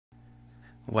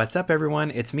What's up, everyone?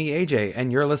 It's me, AJ,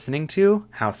 and you're listening to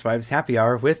Housewives Happy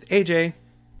Hour with AJ.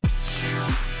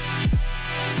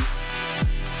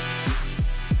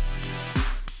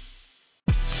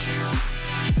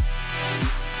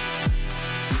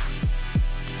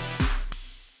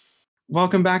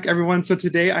 Welcome back, everyone. So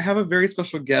today I have a very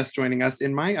special guest joining us.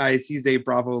 In my eyes, he's a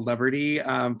Bravo celebrity.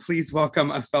 Please welcome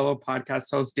a fellow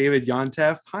podcast host, David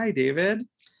Yontef. Hi, David.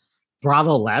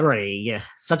 Bravo celebrity. Yeah,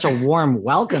 such a warm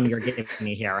welcome you're giving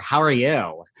me here. How are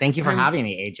you? Thank you for having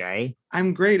me, AJ.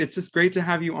 I'm great. It's just great to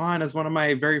have you on as one of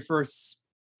my very first,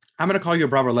 I'm going to call you a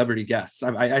Bravo celebrity guest.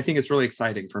 I think it's really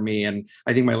exciting for me, and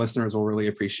I think my listeners will really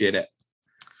appreciate it.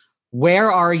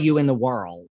 Where are you in the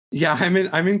world? Yeah, I'm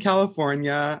in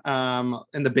California,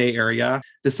 in the Bay Area,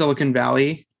 the Silicon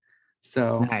Valley.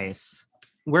 So nice.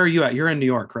 Where are you at? You're in New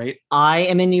York, right? I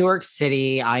am in New York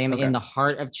City. I am in the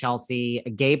heart of Chelsea.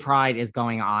 Gay Pride is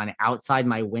going on outside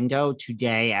my window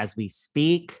today as we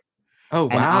speak. Oh,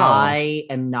 wow. And I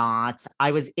am not.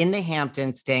 I was in the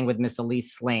Hamptons staying with Miss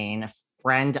Elise Slane, a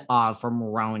friend from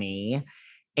Roni. Yes.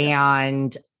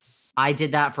 And I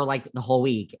did that for like the whole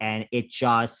week. And it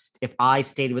just, if I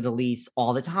stayed with Elise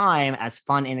all the time, as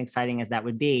fun and exciting as that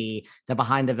would be, the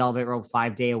Behind the Velvet Rope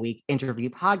 5-day-a-week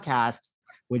interview podcast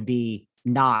would be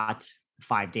not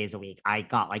 5 days a week. I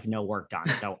got like no work done.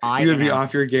 So you would be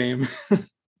off your game.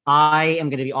 I am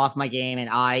going to be off my game, and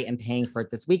I am paying for it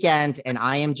this weekend. And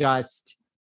I am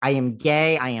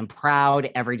gay. I am proud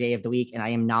every day of the week. And I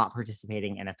am not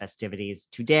participating in the festivities.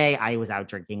 Today, I was out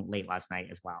drinking late last night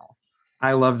as well.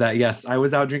 I love that. Yes, I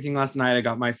was out drinking last night. I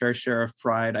got my fair share of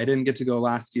Pride. I didn't get to go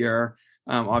last year,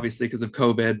 obviously because of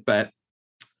COVID, but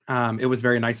it was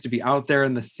very nice to be out there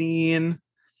in the scene.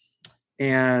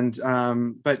 And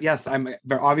but yes, I'm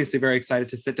obviously very excited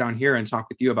to sit down here and talk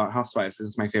with you about Housewives. This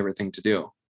is my favorite thing to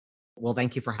do. Well,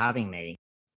 thank you for having me.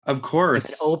 Of course.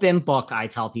 It's an open book, I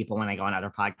tell people when I go on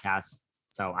other podcasts.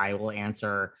 So I will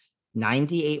answer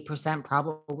 98%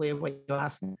 probably of what you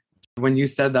asked me. When you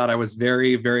said that, I was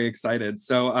very, very excited.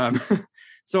 So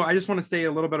so I just want to say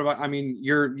a little bit about, I mean,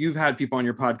 you've had people on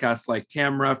your podcast like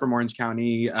Tamra from Orange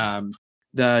County,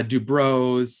 the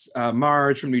Dubrows,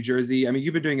 Marge from New Jersey. I mean,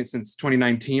 you've been doing it since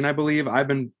 2019, I believe. I've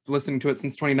been listening to it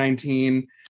since 2019.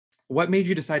 What made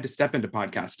you decide to step into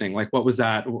podcasting? Like, what was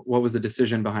that? What was the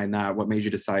decision behind that? What made you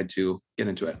decide to get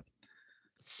into it?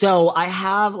 So I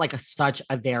have like such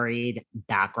a varied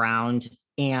background,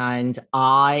 and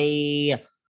I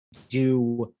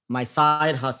do my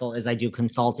side hustle is I do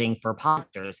consulting for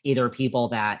podcasters, either people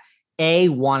that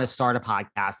want to start a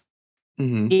podcast,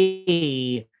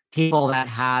 B, people that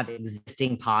have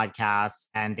existing podcasts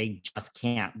and they just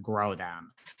can't grow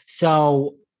them.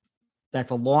 So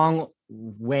that's a long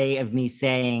way of me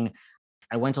saying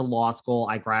I went to law school.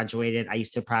 I graduated. I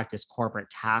used to practice corporate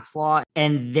tax law.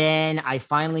 And then I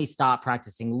finally stopped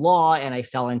practicing law and I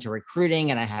fell into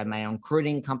recruiting, and I had my own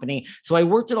recruiting company. So I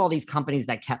worked at all these companies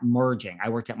that kept merging. I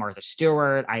worked at Martha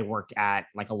Stewart. I worked at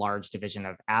like a large division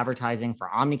of advertising for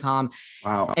Omnicom.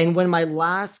 Wow. And when my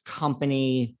last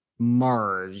company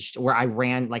merged, where I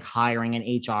ran like hiring and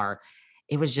HR,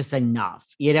 it was just enough.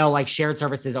 You know, like shared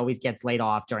services always gets laid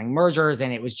off during mergers.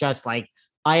 And it was just like,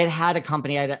 I had a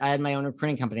company, I had my own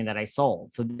recruiting company that I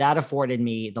sold. So that afforded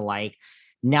me the like,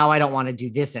 now I don't want to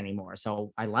do this anymore.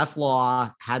 So I left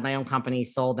law, had my own company,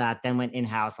 sold that, then went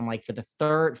in-house. I'm like, for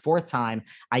the fourth time,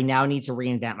 I now need to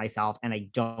reinvent myself and I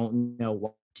don't know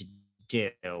what to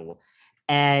do.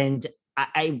 And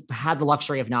I had the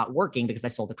luxury of not working because I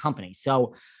sold a company.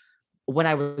 So when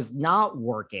I was not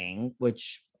working,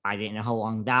 which I didn't know how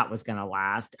long that was going to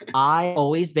last, I've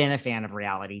always been a fan of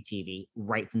reality TV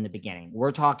right from the beginning. We're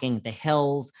talking The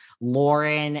Hills,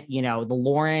 Lauren, you know, the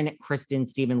Lauren, Kristen,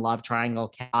 Stephen love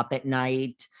triangle, Up at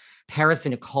Night, Paris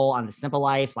and Nicole on The Simple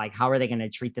Life. Like, how are they going to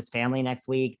treat this family next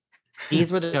week?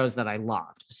 These were the shows that I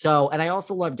loved. So, and I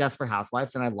also loved Desperate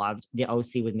Housewives, and I loved The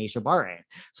OC with Misha Barton.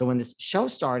 So when this show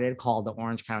started called The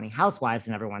Orange County Housewives,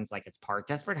 and everyone's like, it's part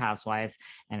Desperate Housewives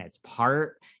and it's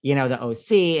part, you know, The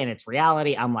OC and it's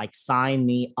reality, I'm like, sign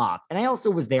me up. And I also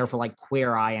was there for like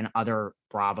Queer Eye and other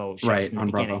Bravo shows in the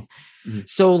beginning. Bravo. Mm-hmm.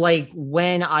 So like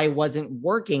when I wasn't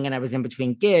working and I was in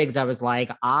between gigs, I was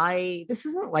like, I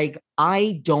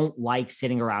don't like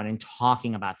sitting around and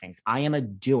talking about things. I am a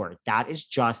doer. That is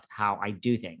just how I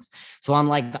do things. So I'm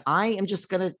like, I am just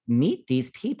going to meet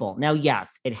these people. Now,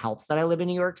 yes, it helps that I live in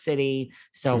New York City.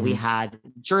 So we had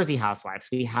Jersey Housewives,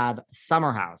 we have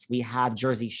Summer House, we have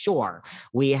Jersey Shore,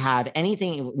 we have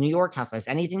anything, New York Housewives,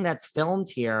 anything that's filmed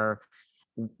here,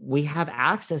 we have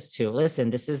access to. Listen,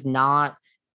 this is not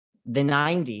the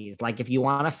 90s. Like, if you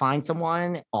want to find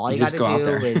someone, all you got to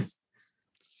do is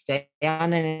say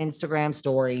on an Instagram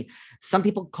story. Some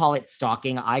people call it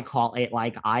stalking. I call it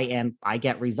like I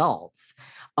get results.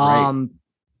 Right.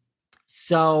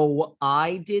 So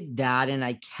I did that and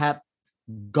I kept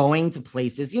going to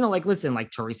places, like, listen,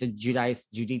 like Teresa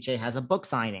Giudice has a book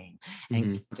signing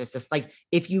and just like,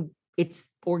 it's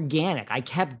organic. I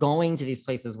kept going to these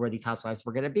places where these housewives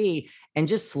were going to be and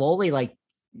just slowly, like,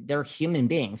 they're human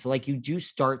beings. So like you do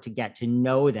start to get to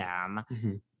know them.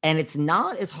 And it's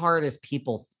not as hard as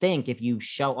people think if you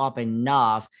show up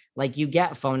enough. Like you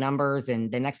get phone numbers,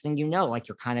 and the next thing you know, like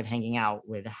you're kind of hanging out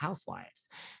with the housewives.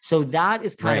 So that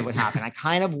is kind of what happened. I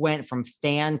kind of went from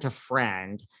fan to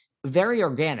friend, very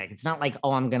organic. It's not like,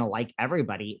 oh, I'm going to like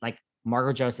everybody. Like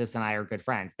Margaret Josephs and I are good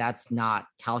friends. That's not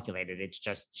calculated. It's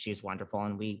just she's wonderful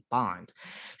and we bond.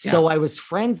 So I was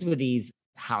friends with these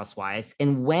housewives.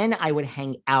 And when I would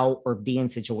hang out or be in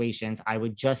situations, I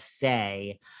would just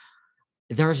say,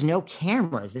 there's no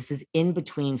cameras. This is in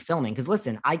between filming. Because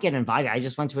listen, I get invited. I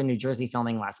just went to a New Jersey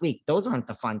filming last week. Those aren't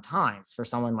the fun times for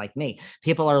someone like me.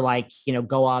 People are like,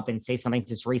 go up and say something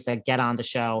to Teresa, get on the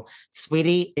show.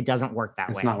 Sweetie, it doesn't work that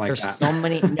way. It's not like there's that. So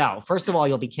many. No, first of all,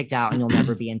 you'll be kicked out and you'll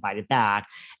never be invited back.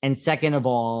 And second of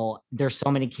all, there's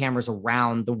so many cameras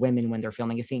around the women when they're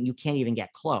filming a scene, you can't even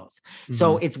get close.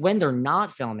 So it's when they're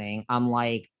not filming, I'm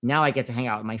like, now I get to hang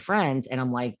out with my friends and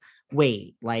I'm like,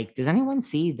 wait, like, does anyone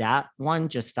see that one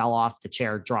just fell off the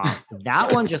chair, dropped?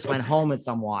 That one just went home with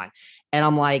someone. And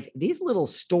I'm like, these little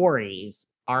stories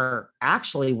are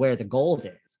actually where the gold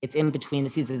is. It's in between the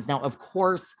seasons. Now, of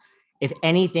course, if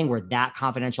anything were that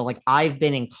confidential, like I've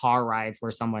been in car rides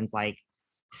where someone's like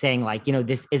saying like,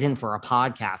 this isn't for a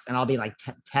podcast. And I'll be like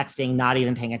texting, not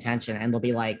even paying attention. And it'll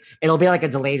be like a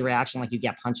delayed reaction. Like you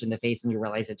get punched in the face and you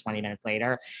realize it 20 minutes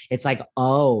later. It's like,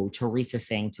 oh, Teresa's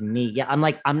saying to me, yeah, I'm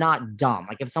like, I'm not dumb.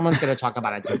 Like if someone's going to talk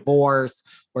about a divorce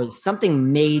or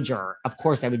something major, of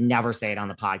course I would never say it on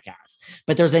the podcast,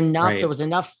 but there was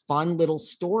enough fun little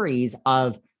stories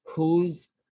of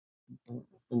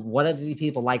what are these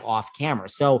people like off camera?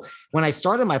 So when I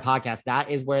started my podcast, that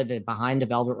is where the Behind the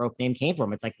Velvet Rope name came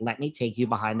from. It's like, let me take you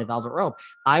behind the velvet rope.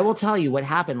 I will tell you what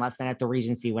happened last night at the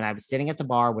Regency when I was sitting at the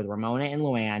bar with Ramona and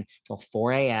Luann till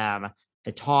 4 a.m.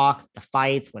 The talk, the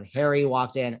fights, when Harry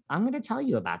walked in. I'm going to tell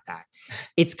you about that.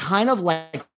 It's kind of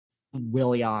like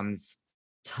Williams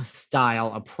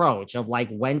style approach of like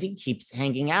Wendy keeps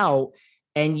hanging out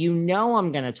and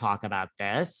I'm going to talk about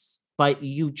this, but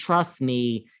you trust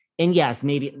me. And yes,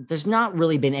 maybe there's not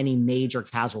really been any major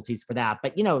casualties for that.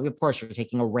 But, of course, you're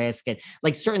taking a risk. And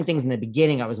like certain things in the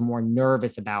beginning, I was more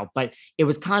nervous about. But it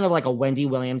was kind of like a Wendy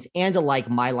Williams and like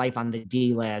My Life on the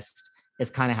D List is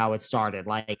kind of how it started.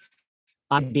 Like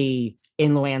I'd be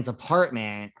in Luann's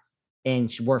apartment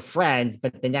and we're friends.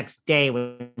 But the next day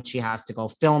when she has to go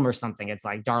film or something, it's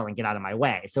like, darling, get out of my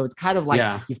way. So it's kind of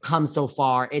like you've come so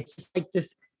far. It's just like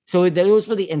this. So those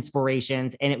were the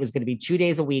inspirations, and it was going to be 2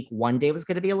 days a week. One day was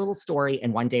going to be a little story,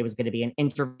 and one day was going to be an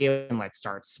interview. And let's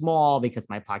start small because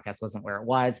my podcast wasn't where it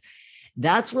was.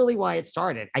 That's really why it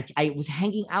started. I was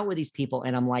hanging out with these people,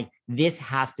 and I'm like, this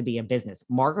has to be a business.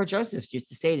 Margaret Josephs used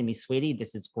to say to me, sweetie,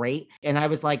 this is great. And I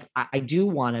was like, I do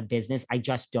want a business. I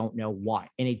just don't know what.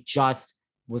 And it just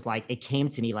was like, it came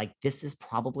to me like, this is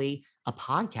probably a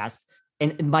podcast.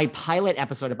 And my pilot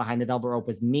episode of Behind the Velvet Rope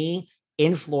was me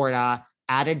in Florida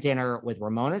at a dinner with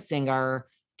Ramona Singer,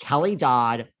 Kelly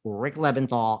Dodd, Rick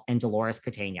Leventhal, and Dolores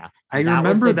Catania. I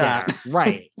remember that.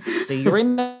 Right. So you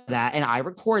remember that. And I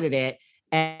recorded it.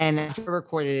 And after I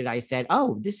recorded it, I said,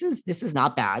 oh, this is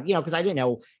not bad, because I didn't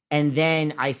know. And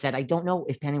then I said, I don't know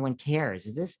if anyone cares.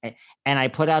 Is this? And I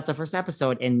put out the first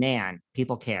episode and man,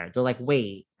 people cared. They're like,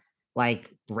 wait,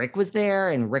 like Rick was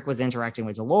there and Rick was interacting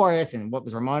with Dolores and what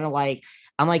was Ramona like?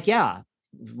 I'm like, yeah.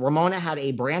 Ramona had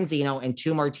a Branzino and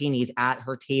 2 martinis at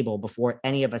her table before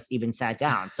any of us even sat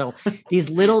down. So these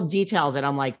little details that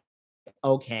I'm like,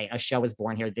 okay, a show is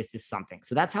born here. This is something.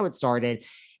 So that's how it started.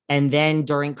 And then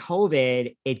during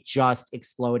COVID, it just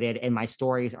exploded. And my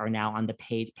stories are now on the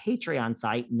paid Patreon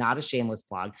site, not a shameless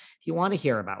plug. If you want to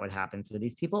hear about what happens with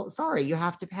these people, sorry, you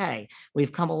have to pay.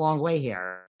 We've come a long way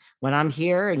here. When I'm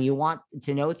here and you want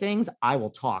to know things, I will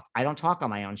talk. I don't talk on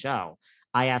my own show.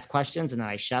 I ask questions and then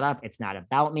I shut up. It's not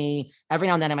about me. Every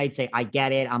now and then I might say, I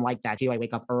get it. I'm like that too. I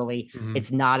wake up early.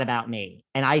 It's not about me.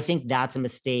 And I think that's a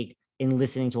mistake in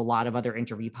listening to a lot of other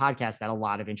interview podcasts that a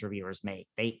lot of interviewers make.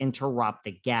 They interrupt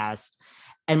the guest.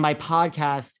 And my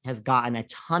podcast has gotten a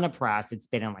ton of press. It's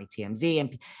been in like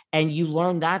TMZ and you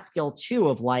learn that skill too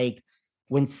of like,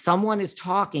 when someone is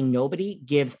talking, nobody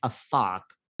gives a fuck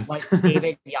what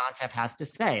David Yontef has to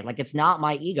say. Like, it's not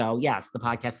my ego. Yes, the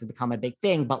podcast has become a big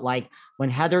thing, but like when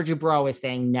Heather Dubrow is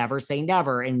saying never say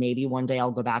never, and maybe one day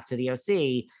I'll go back to the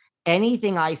OC,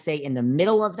 anything I say in the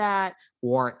middle of that,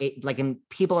 or it like, and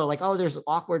people are like, oh, there's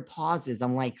awkward pauses.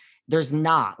 I'm like, there's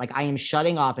not. Like, I am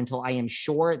shutting up until I am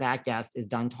sure that guest is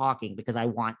done talking, because I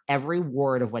want every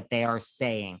word of what they are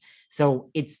saying.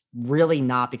 So it's really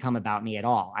not become about me at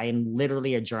all. I am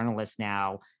literally a journalist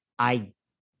now. I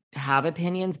have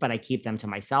opinions, but I keep them to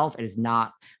myself. It is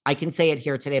not, I can say it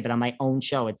here today, but on my own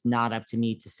show, it's not up to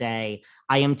me to say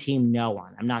I am team no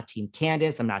one. I'm not team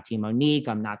Candace. I'm not team Monique.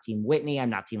 I'm not team Whitney. I'm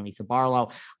not team Lisa Barlow.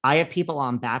 I have people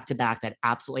on back to back that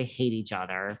absolutely hate each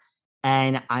other.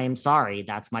 And I am sorry,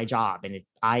 that's my job. And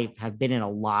I have been in a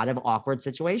lot of awkward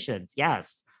situations.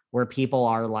 Yes. Where people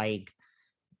are like,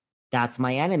 that's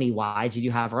my enemy. Why did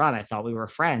you have her on? I thought we were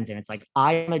friends. And it's like,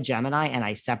 I'm a Gemini and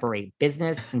I separate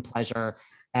business and pleasure,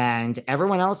 and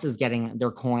everyone else is getting their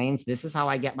coins. This is how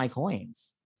I get my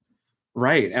coins.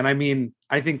 Right. And I mean,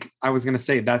 I think I was going to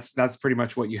say that's pretty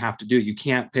much what you have to do. You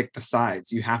can't pick the sides.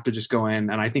 You have to just go in.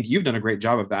 And I think you've done a great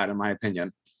job of that, in my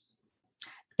opinion.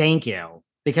 Thank you.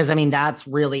 Because I mean, that's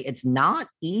really, it's not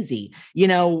easy. You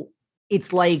know,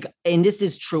 it's like, and this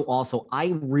is true also,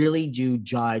 I really do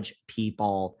judge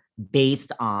people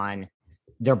based on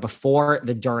their before,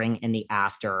 the during, and the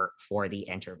after for the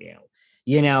interview.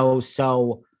 You know,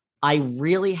 so I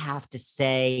really have to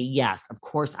say, yes, of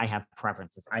course I have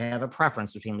preferences. I have a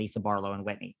preference between Lisa Barlow and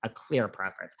Whitney, a clear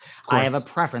preference. I have a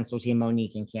preference between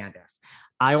Monique and Candace.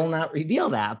 I will not reveal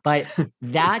that, but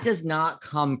that does not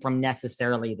come from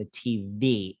necessarily the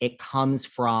TV. It comes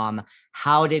from,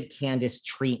 how did Candace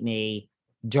treat me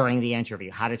during the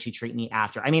interview? How did she treat me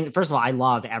after? I mean, first of all, I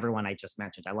love everyone I just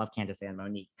mentioned. I love Candace and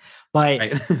Monique, but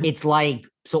right. It's like,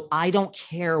 so I don't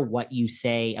care what you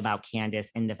say about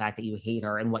Candace and the fact that you hate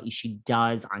her and what she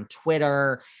does on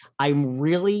Twitter. I'm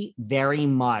really very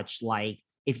much like,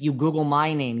 if you Google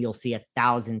my name, you'll see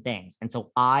 1,000 things. And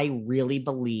so I really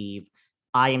believe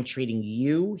I am treating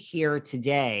you here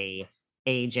today,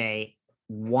 AJ,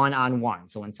 one-on-one.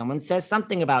 So when someone says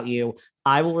something about you,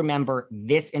 I will remember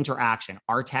this interaction,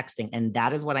 our texting, and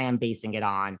that is what I am basing it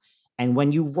on. And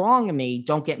when you wrong me,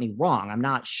 don't get me wrong, I'm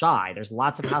not shy. There's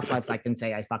lots of housewives I can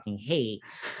say I fucking hate,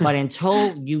 but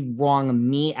until you wrong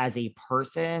me as a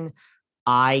person,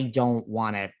 I don't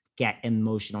want to get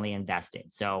emotionally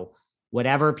invested. So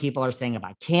whatever people are saying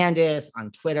about Candace on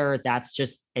Twitter, that's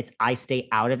just, I stay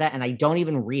out of that and I don't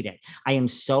even read it. I am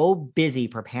so busy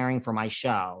preparing for my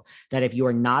show that if you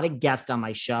are not a guest on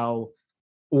my show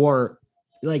or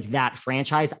like that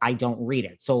franchise, I don't read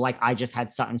it. So like, I just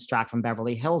had Sutton Strack from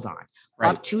Beverly Hills on. Right.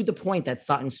 Up to the point that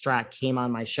Sutton Strack came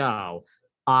on my show,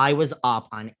 I was up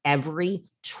on every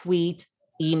tweet,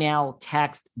 email,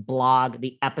 text, blog,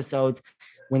 the episodes.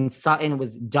 When Sutton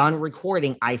was done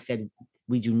recording, I said,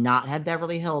 we do not have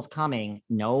Beverly Hills coming.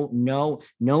 No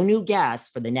new guests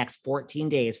for the next 14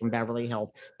 days from Beverly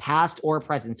Hills, past or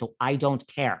present. So I don't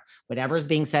care. Whatever's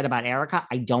being said about Erica,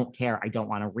 I don't care. I don't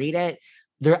want to read it.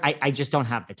 I just don't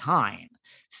have the time.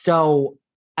 So,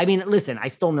 I mean, listen, I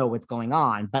still know what's going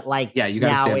on, but like, yeah, you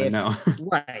got to stand know.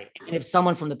 Right. And if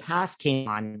someone from the past came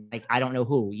on, like, I don't know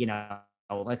who, you know,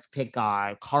 let's pick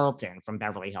Carlton from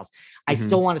Beverly Hills. I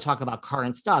still want to talk about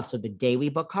current stuff. So the day we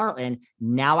book Carlton,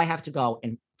 now I have to go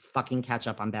and fucking catch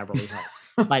up on Beverly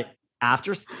Hills. But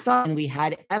after Sutton, we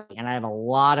had Emmy, and I have a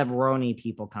lot of Roni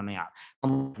people coming up.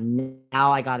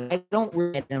 Now I don't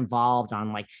really get involved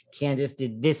on like, Candace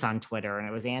did this on Twitter and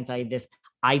it was anti this.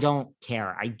 I don't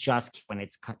care. I just, when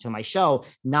it's cut to my show,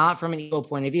 not from an ego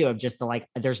point of view of just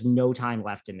there's no time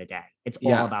left in the day. It's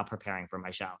all about preparing for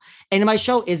my show. And my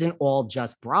show isn't all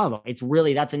just Bravo. It's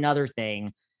really, that's another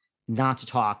thing, not to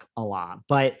talk a lot,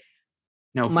 but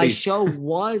no, my show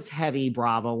was heavy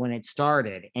Bravo when it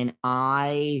started. And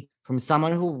from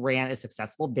someone who ran a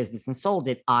successful business and sold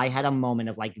it, I had a moment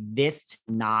of like, this is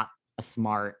not a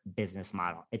smart business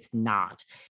model. It's not.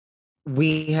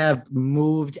 We have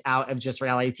moved out of just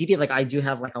reality TV. Like I do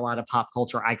have like a lot of pop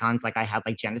culture icons. Like I had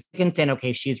like Janice Dickinson.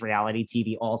 Okay, she's reality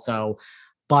TV also,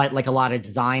 but like a lot of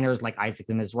designers like Isaac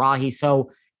Mizrahi.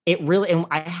 So it really, and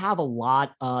I have a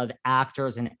lot of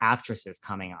actors and actresses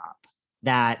coming up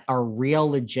that are real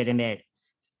legitimate.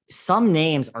 Some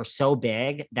names are so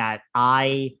big that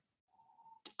I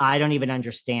don't even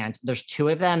understand. There's two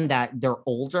of them that they're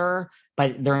older,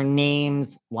 but their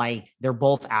names, like they're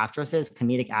both actresses,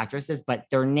 comedic actresses, but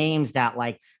they're names that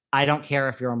like, I don't care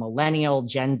if you're a millennial,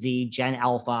 Gen Z, Gen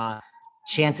Alpha,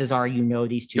 chances are, you know,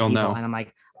 these two people. Know. And I'm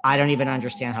like, I don't even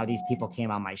understand how these people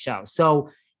came on my show. So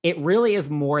it really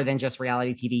is more than just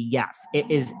reality TV. Yes,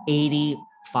 it is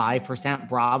 5%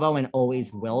 Bravo and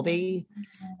always will be.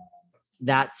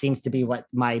 That seems to be what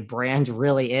my brand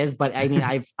really is. But I mean,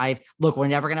 I've look, we're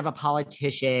never gonna have a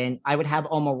politician. I would have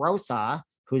Omarosa,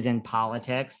 who's in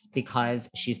politics because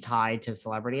she's tied to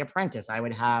Celebrity Apprentice. I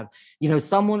would have,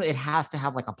 someone, it has to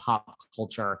have like a pop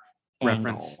culture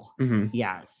reference. Mm-hmm.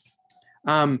 Yes.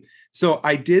 So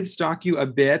I did stalk you a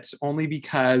bit only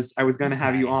because I was going to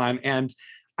have you on, and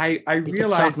I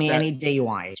realized stalk me any day you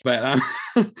want. But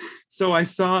so I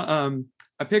saw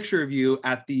a picture of you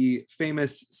at the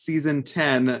famous season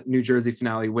 10 New Jersey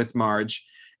finale with Marge,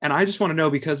 and I just want to know,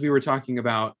 because we were talking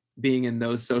about being in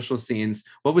those social scenes,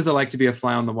 what was it like to be a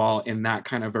fly on the wall in that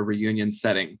kind of a reunion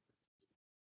setting?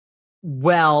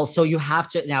 Well, so you have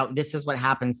to, now this is what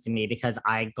happens to me because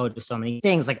I go to so many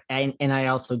things, like, and I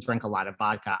also drink a lot of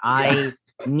vodka. I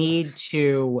need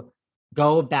to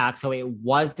go back. So it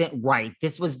wasn't right.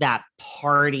 This was that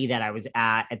party that I was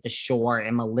at the shore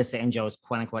in Melissa and Joe's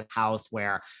quote unquote house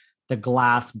where the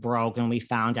glass broke and we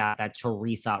found out that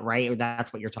Teresa, right?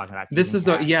 That's what you're talking about. This is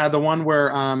the one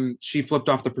where she flipped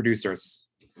off the producers.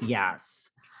 Yes.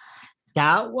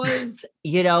 That was,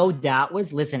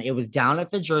 listen, it was down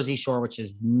at the Jersey Shore, which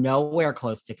is nowhere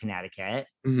close to Connecticut.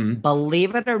 Mm-hmm.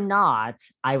 Believe it or not,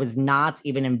 I was not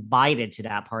even invited to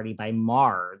that party by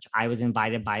Marge. I was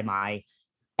invited by my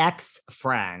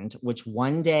ex-friend, which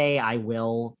one day I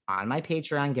will, on my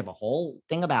Patreon, give a whole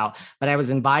thing about. But I was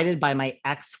invited by my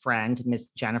ex-friend, Miss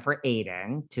Jennifer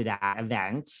Aiden, to that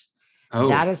event. Oh.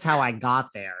 That is how I got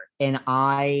there. And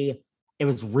it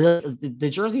was really,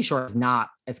 the Jersey Shore is not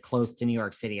as close to New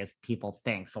York City as people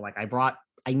think. So like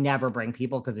I never bring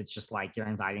people because it's just like, you're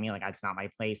inviting me, like it's not my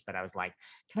place. But I was like,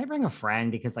 can I bring a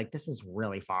friend? Because like, this is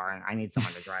really far and I need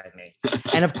someone to drive me.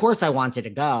 And of course I wanted to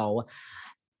go.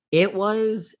 It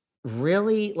was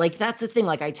really like, that's the thing.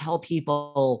 Like I tell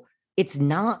people, it's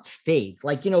not fake.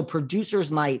 Like, producers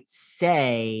might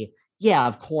say, yeah,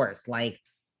 of course, like,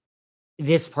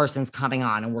 this person's coming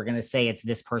on and we're going to say it's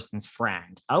this person's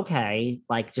friend. Okay.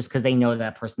 Like just because they know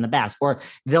that person the best, or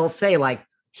they'll say like,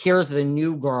 here's the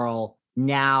new girl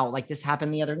now. Like this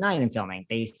happened the other night in filming.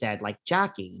 They said like,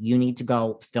 Jackie, you need to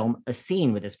go film a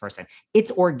scene with this person.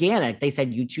 It's organic. They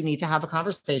said, you two need to have a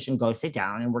conversation, go sit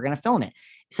down and we're going to film it.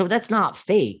 So that's not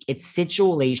fake. It's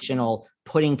situational,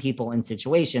 putting people in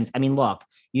situations. I mean, look,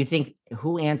 you think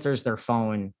who answers their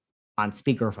phone on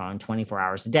speakerphone 24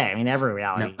 hours a day? I mean, every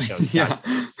reality show does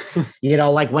this.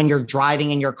 Like when you're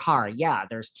driving in your car,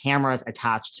 there's cameras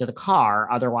attached to the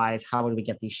car. Otherwise, how would we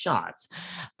get these shots?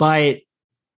 But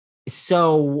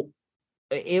so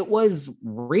it was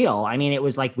real. I mean, it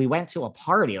was like we went to a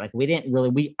party. Like we didn't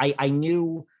really, I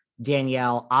knew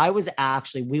Danielle.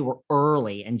 We were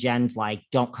early and Jen's like,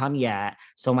 don't come yet.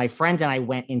 So my friend and I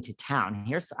went into town.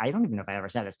 I don't even know if I ever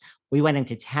said this. We went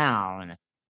into town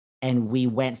and we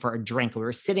went for a drink. We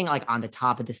were sitting like on the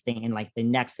top of this thing. And like the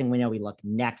next thing we know, we look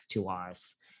next to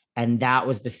us. And that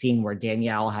was the scene where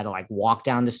Danielle had to like walk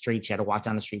down the street. She had to walk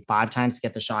down the street 5 times to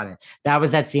get the shot. And that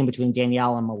was that scene between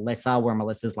Danielle and Melissa, where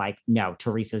Melissa's like, no,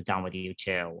 Teresa's done with you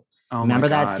too. Oh, remember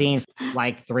that scene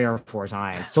like 3 or 4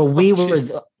 times. So we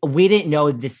didn't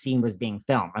know this scene was being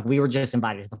filmed. Like we were just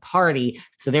invited to the party.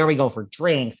 So there we go for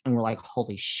drinks. And we're like,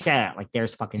 holy shit, like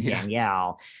there's fucking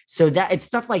Danielle. So that it's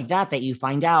stuff like that you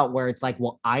find out where it's like,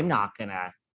 well, I'm not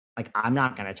gonna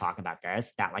talk about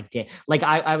this. That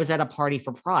I was at a party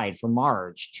for Pride for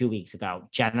Marge 2 weeks ago.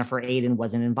 Jennifer Aiden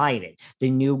wasn't invited. The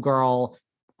new girl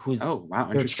who's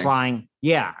they're trying.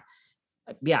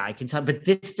 Yeah, I can tell. But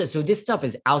this stuff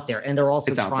is out there, and they're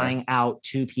also trying out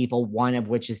 2 people, one of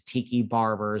which is Tiki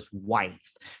Barber's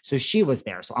wife. So she was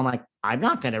there. So I'm like, I'm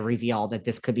not going to reveal that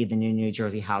this could be the new New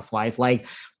Jersey housewife.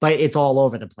 But it's all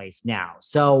over the place now.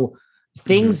 So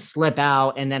things slip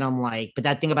out, and then I'm like, but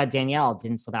that thing about Danielle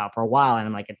didn't slip out for a while, and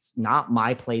I'm like, it's not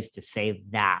my place to say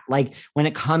that. Like when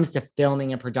it comes to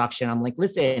filming and production, I'm like,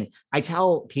 listen, I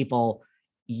tell people,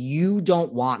 you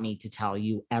don't want me to tell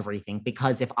you everything,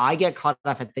 because if I get cut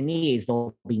off at the knees,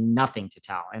 there'll be nothing to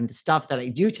tell. And the stuff that I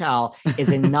do tell is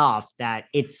enough that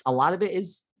a lot of it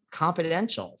is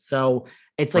confidential. So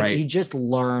it's like, you just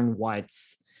learn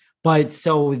but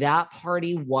so that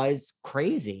party was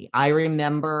crazy. I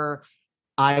remember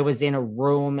I was in a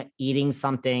room eating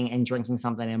something and drinking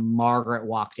something, and Margaret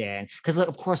walked in, because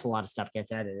of course a lot of stuff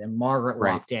gets edited, and Margaret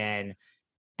walked in,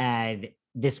 and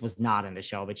this was not in the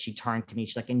show, but she turned to me.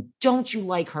 She's like, and don't you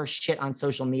like her shit on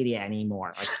social media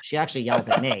anymore? Like she actually yelled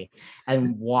at me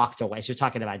and walked away. She was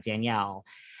talking about Danielle.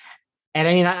 And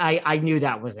I mean, I knew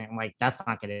that wasn't like, that's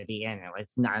not going to be in it.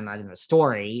 It's not in the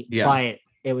story, but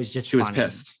It was just She was funny.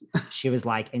 pissed. She was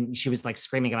like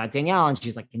screaming about Danielle, and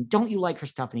she's like, don't you like her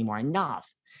stuff anymore? Enough.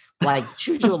 Like,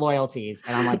 choose your loyalties.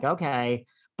 And I'm like, okay.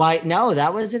 But no,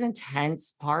 that was an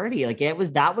intense party. Like,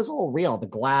 that was all real. The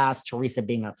glass, Teresa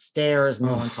being upstairs.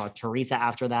 No one saw Teresa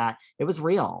after that. It was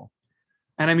real.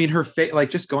 And I mean, her face, like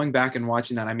just going back and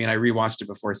watching that, I mean, I rewatched it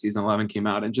before season 11 came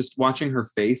out, and just watching her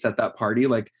face at that party,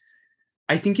 like,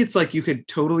 I think it's like you could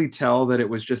totally tell that it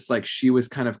was just like she was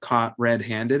kind of caught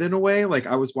red-handed in a way. Like,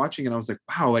 I was watching and I was like,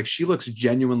 wow, like she looks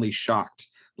genuinely shocked.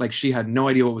 Like she had no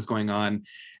idea what was going on.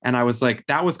 And I was like,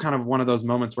 that was kind of one of those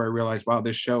moments where I realized, wow,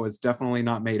 this show is definitely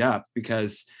not made up,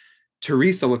 because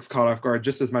Teresa looks caught off guard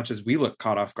just as much as we look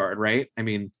caught off guard, right? I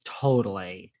mean,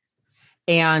 totally.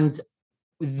 And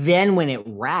then when it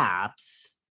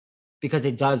wraps, because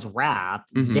it does wrap,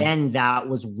 then that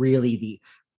was really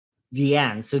the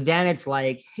end. So then it's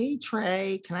like, hey,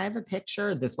 Trey, can I have a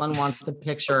picture? This one wants a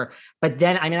picture. But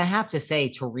then, I mean, I have to say,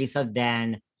 Teresa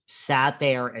then sat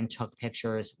there and took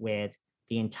pictures with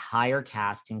the entire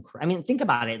cast and crew. I mean, think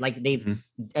about it. Like,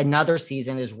 another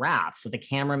season is wrapped. So the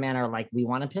cameramen are like, we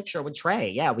want a picture with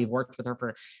Trey. Yeah, we've worked with her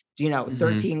for,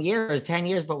 13 years, 10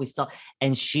 years, but we still,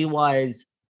 and she was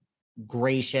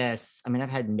gracious. I mean, I've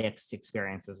had mixed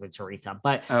experiences with Teresa,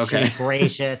 but she was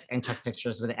gracious and took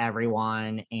pictures with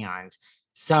everyone. And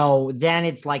so then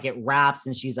it's like it wraps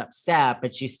and she's upset,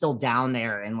 but she's still down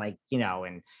there and like,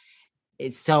 and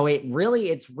so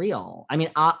it's real. I mean,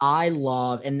 I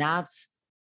love, and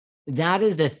that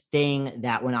is the thing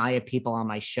that when I have people on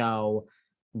my show,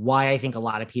 why I think a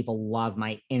lot of people love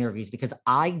my interviews, because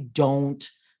I don't,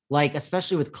 like,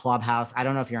 especially with Clubhouse. I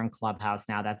don't know if you're in Clubhouse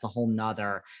now. That's a whole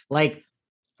nother, like,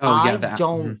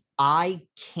 I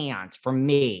can't, for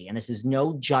me, and this is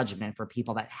no judgment for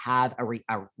people that have a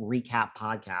recap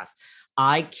podcast,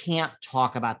 I can't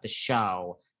talk about the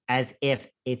show as if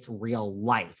it's real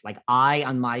life. Like, I,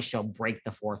 on my show, break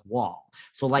the fourth wall.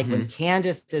 So like when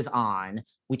Candace is on,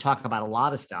 we talk about a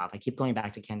lot of stuff. I keep going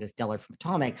back to Candace Dillard from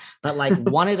Potomac, but like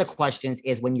one of the questions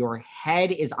is, when your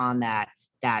head is on that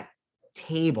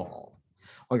table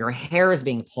or your hair is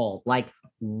being pulled, like,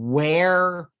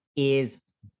 where is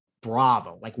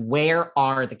Bravo? Like, where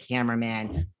are the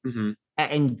cameramen?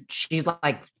 And she's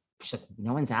like,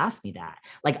 no one's asked me that.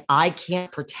 Like, I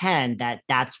can't pretend that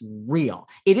that's real.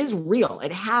 It is real.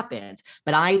 It happens.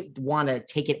 But I want to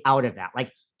take it out of that.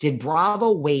 Like, did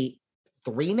Bravo wait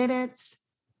 3 minutes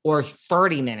or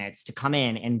 30 minutes to come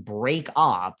in and break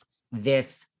up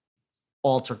this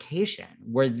altercation?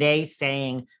 Were they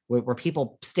saying, were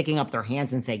people sticking up their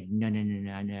hands and saying,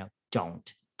 no,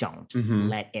 don't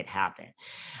let it happen?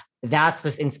 That's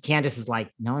this. And Candace is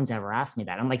like, no one's ever asked me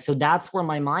that. I'm like, so that's where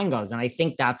my mind goes. And I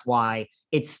think that's why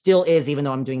it still is, even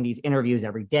though I'm doing these interviews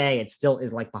every day, it still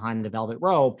is like behind the velvet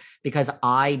rope, because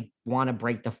I want to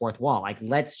break the fourth wall. Like,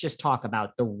 let's just talk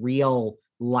about the real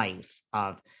life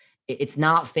of, it's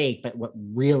not fake, but what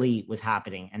really was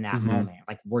happening in that moment.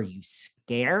 Like, were you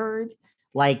scared?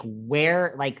 Like,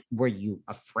 were you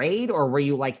afraid, or were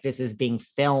you like, this is being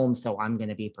filmed, so I'm going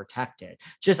to be protected?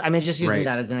 Just using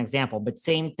that as an example, but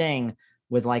same thing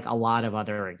with like a lot of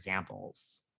other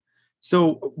examples.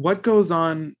 So what goes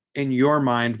on in your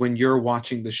mind when you're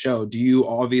watching the show? Do you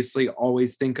obviously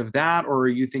always think of that, or are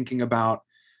you thinking about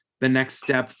the next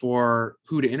step for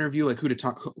who to interview, like who to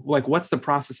talk, like what's the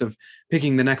process of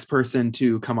picking the next person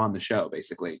to come on the show,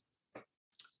 basically?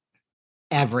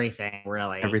 Everything,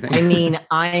 really. Everything. I mean,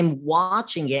 I'm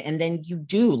watching it, and then you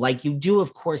do,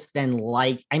 of course, then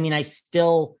like, I mean,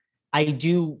 I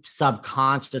do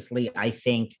subconsciously, I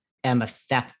think, am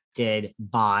affected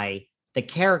by the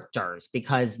characters,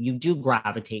 because you do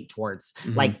gravitate towards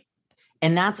like,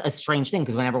 and that's a strange thing,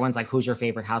 because when everyone's like, who's your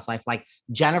favorite housewife? Like,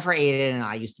 Jennifer Aiden and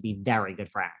I used to be very good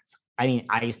friends. I mean,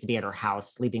 I used to be at her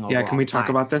house sleeping over. Yeah, can we talk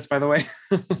about this, by the way?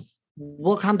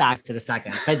 We'll come back to the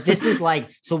second, but this is like,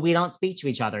 so we don't speak to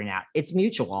each other now. It's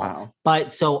mutual. Wow.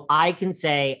 But so I can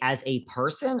say, as a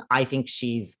person, I think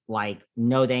she's like,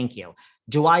 no, thank you.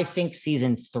 Do I think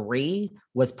season 3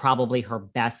 was probably her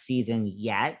best season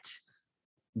yet?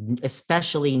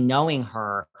 Especially knowing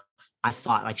her, I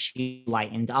thought like she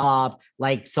lightened up.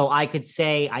 Like, so I could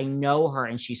say I know her,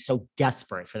 and she's so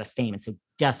desperate for the fame and so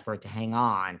desperate to hang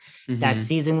on that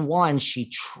season 1, she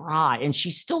tried, and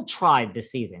she still tried this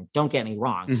season. Don't get me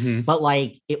wrong. But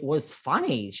like, it was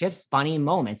funny. She had funny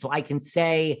moments. So I can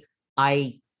say,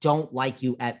 I don't like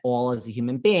you at all as a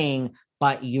human being,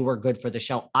 but you were good for the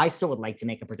show. I still would like to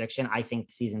make a prediction. I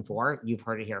think season 4, you've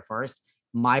heard it here first,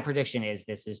 my prediction is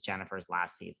this is Jennifer's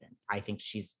last season. I think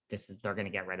they're going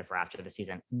to get rid of her after the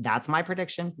season. That's my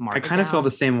prediction. I kind of feel the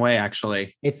same way,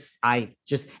 actually.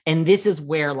 And this is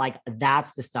where like,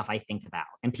 that's the stuff I think about.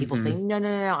 And people say, no.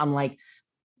 I'm like,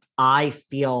 I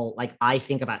feel like I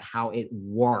think about how it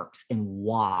works and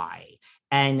why.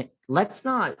 And let's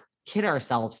not kid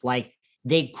ourselves. Like,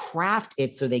 they craft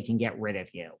it so they can get rid of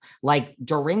you. Like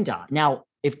Dorinda. Now,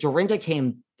 if Dorinda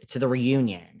came to the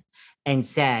reunion and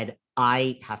said,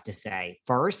 I have to say,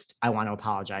 first, I want to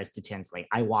apologize to Tinsley.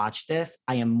 I watched this.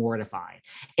 I am mortified.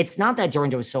 It's not that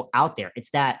Dorinda was so out there. It's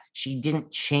that she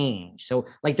didn't change. So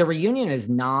like, the reunion is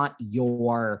not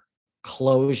your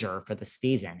closure for the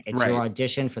season. It's your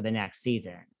audition for the next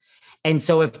season. And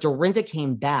so if Dorinda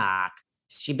came back,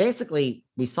 she basically,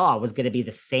 we saw, was going to be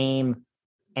the same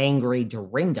angry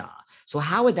Dorinda. So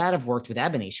how would that have worked with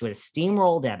Ebony? She would have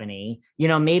steamrolled Ebony,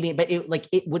 maybe, but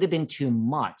it would have been too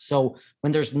much. So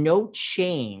when there's no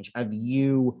change of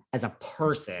you as a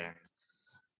person,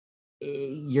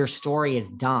 your story is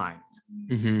done.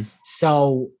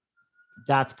 So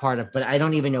that's part of, but I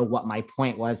don't even know what my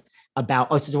point was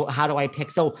about. So how do I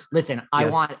pick? So listen, I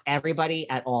want everybody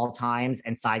at all times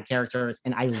and side characters.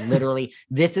 And I literally,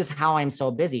 this is how I'm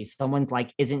so busy. Someone's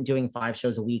like, isn't doing 5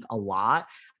 shows a week a lot?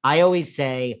 I always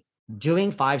say,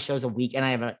 doing 5 shows a week, and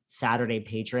I have a Saturday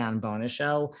Patreon bonus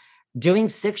show, doing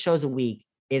 6 shows a week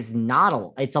is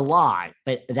it's a lot,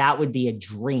 but that would be a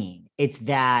dream. It's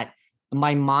that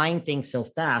my mind thinks so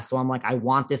fast. So I'm like, I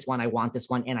want this one.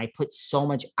 And I put so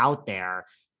much out there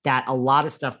that a lot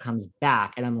of stuff comes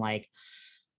back. And I'm like,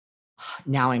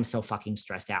 now I'm so fucking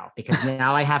stressed out because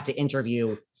now I have to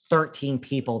interview 13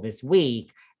 people this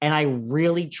week. And I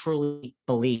really, truly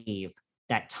believe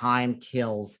that time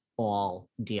kills all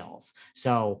deals.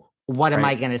 So what am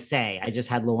I going to say? I just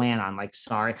had Luann on, like,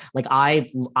 sorry. Like I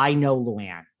know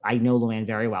Luann. I know Luann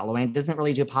very well. Luann doesn't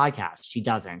really do podcasts. She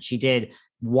doesn't. She did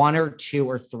 1 or 2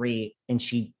 or 3, and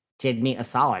she did me a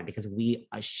solid because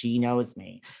she knows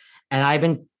me. And I've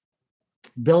been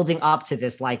building up to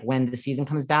this, like, when the season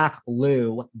comes back,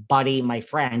 Lou, buddy, my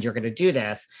friend, you're going to do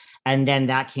this. And then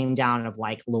that came down of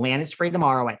like, Luann is free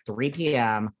tomorrow at 3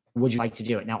 p.m. Would you like to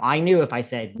do it? Now, I knew if I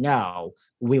said no,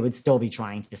 we would still be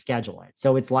trying to schedule it.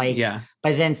 So it's like,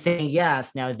 but then saying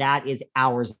yes, now that is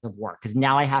hours of work because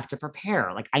now I have to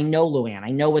prepare. Like, I know Luann,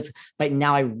 I know but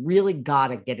now I really got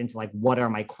to get into like, what are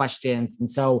my questions? And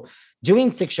so doing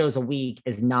 6 shows a week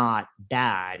is not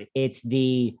bad. It's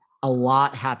a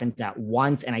lot happens at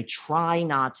once. And I try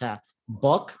not to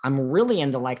book. I'm really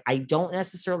into like, I don't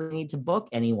necessarily need to book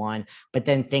anyone, but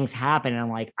then things happen and I'm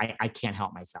like, I can't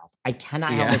help myself. I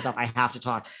cannot help myself. I have to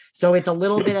talk. So it's a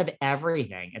little bit of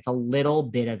everything.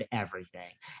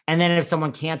 And then if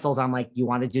someone cancels, I'm like, you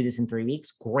want to do this in 3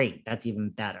 weeks? Great. That's even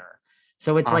better.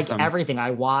 So it's awesome. Like everything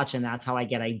I watch, and that's how I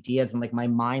get ideas. And like, my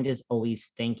mind is always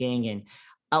thinking, and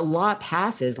a lot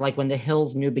passes. Like when The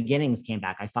Hills New Beginnings came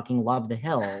back, I fucking love The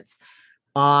Hills.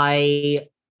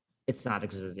 It's not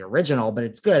because it's the original, but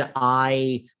it's good.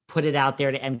 I put it out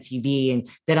there to MTV, and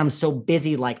then I'm so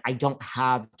busy, like I don't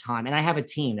have time. And I have a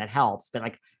team that helps, but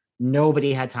like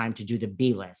nobody had time to do the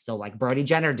B list. So like Brody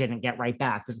Jenner didn't get right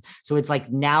back. So it's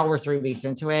like, now we're 3 weeks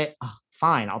into it. Oh,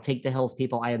 fine, I'll take The Hills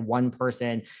people. I had one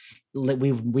person.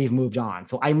 We've moved on.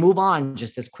 So I move on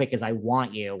just as quick as I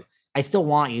want you. I still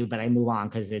want you, but I move on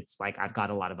because it's like I've got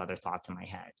a lot of other thoughts in my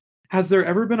head. Has there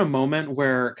ever been a moment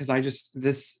where, because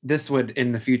this would,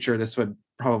 in the future, this would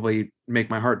probably make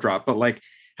my heart drop, but like,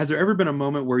 has there ever been a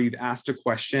moment where you've asked a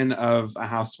question of a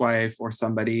housewife or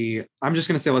somebody, I'm just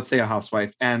going to say, let's say a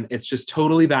housewife, and it's just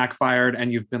totally backfired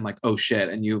and you've been like, oh shit,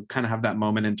 and you kind of have that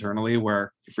moment internally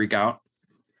where you freak out?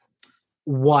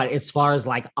 What, as far as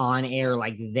like on air,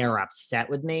 like they're upset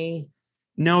with me?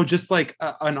 No, just like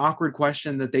an awkward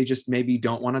question that they just maybe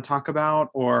don't want to talk about,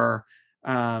 or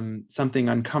something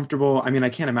uncomfortable. I mean, I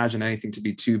can't imagine anything to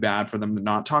be too bad for them to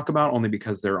not talk about, only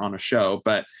because they're on a show,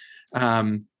 but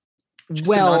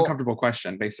just an uncomfortable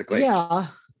question, basically. Yeah.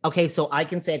 Okay, so I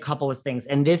can say a couple of things,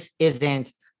 and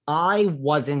I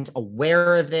wasn't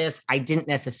aware of this. I didn't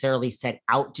necessarily set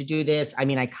out to do this. I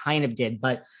mean, I kind of did,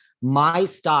 but my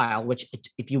style, which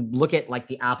if you look at like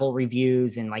the Apple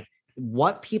reviews and like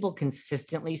what people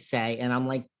consistently say, and I'm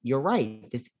like, you're right,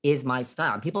 this is my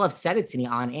style. People have said it to me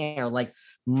on air. Like,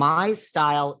 my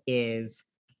style is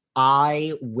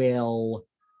I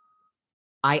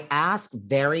ask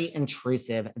very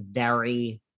intrusive,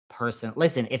 very personal.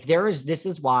 Listen, this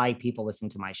is why people listen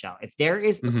to my show. If there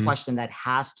is a question that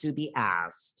has to be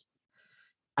asked,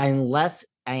 unless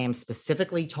I am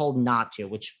specifically told not to,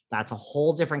 which that's a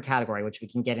whole different category, which we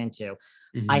can get into,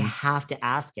 I have to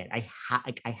ask it. I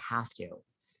have to.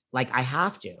 Like I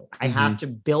have to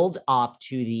Mm-hmm. build up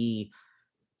to the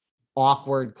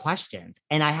awkward questions.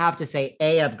 And I have to say,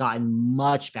 I've gotten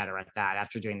much better at that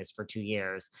after doing this for 2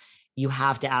 years. You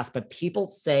have to ask, but people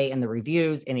say in the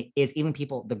reviews, and it is even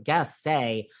people, the guests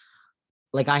say,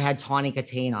 like I had Tawny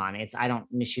Katane on. I don't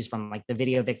know, she's from like the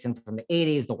video vixen from the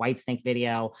 80s, the White Snake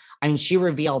video. I mean, she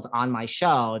revealed on my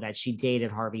show that she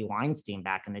dated Harvey Weinstein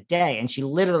back in the day. And she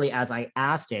literally, as I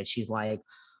asked it, she's like,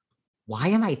 why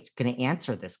am I going to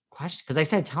answer this question? Because I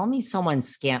said, tell me someone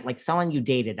like someone you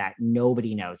dated that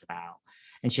nobody knows about.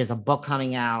 And she has a book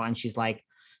coming out, and she's like,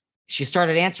 she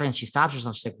started answering, she stopped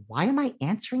herself. She's like, why am I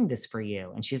answering this for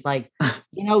you? And she's like,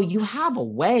 you have a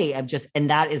way of just, and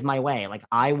that is my way. Like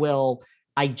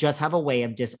I just have a way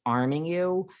of disarming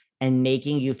you and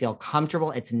making you feel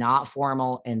comfortable. It's not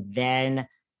formal. And then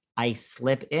I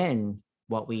slip in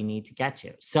what we need to get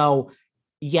to. So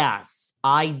yes,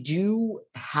 I do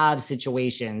have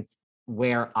situations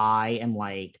where I am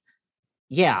like,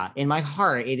 yeah, in my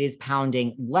heart, it is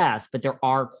pounding less, but there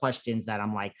are questions that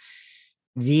I'm like,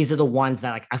 these are the ones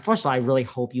that like, first of all, I really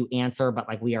hope you answer, but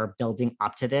like we are building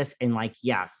up to this. And like,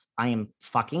 yes, I am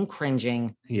fucking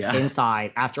cringing Yeah.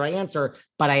 inside after I answer,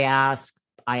 but I ask.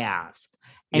 And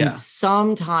Yeah.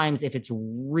 sometimes if it's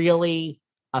really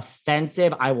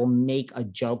offensive, I will make a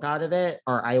joke out of it,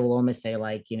 or I will almost say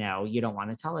like, you don't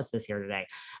want to tell us this here today.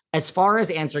 As far as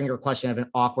answering your question of an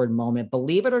awkward moment,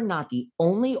 believe it or not, the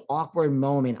only awkward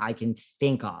moment I can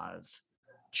think of,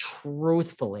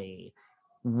 truthfully,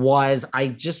 was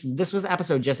this was the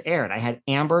episode just aired. I had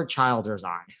Amber Childers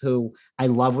on, who I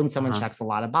love when someone checks a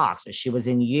lot of boxes. She was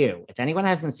in You. If anyone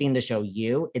hasn't seen the show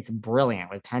You, it's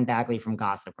brilliant with Penn Badgley from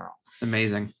Gossip Girl. It's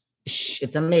amazing.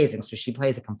 It's amazing. So she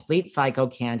plays a complete psycho,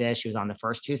 Candace. She was on the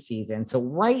first 2 seasons. So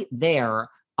right there,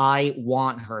 I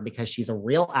want her because she's a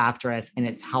real actress, and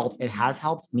it has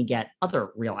helped me get other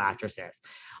real actresses.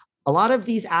 A lot of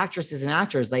these actresses and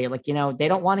actors, they like, they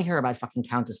don't want to hear about fucking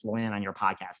Countess Luann on your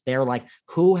podcast. They're like,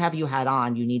 who have you had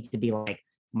on? You need to be like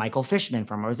Michael Fishman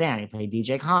from Roseanne. He played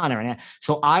DJ Connor. And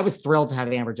so I was thrilled to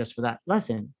have Amber just for that.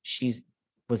 Listen,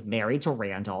 was married to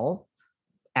Randall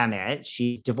Emmett.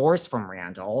 She's divorced from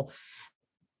Randall.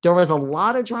 There was a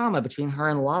lot of drama between her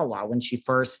and Lala when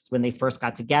they first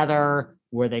got together.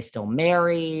 Were they still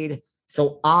married?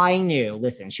 So I knew,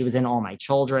 listen, she was in All My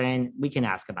Children. We can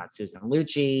ask about Susan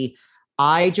Lucci.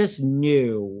 I just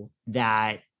knew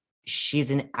that she's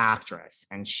an actress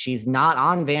and she's not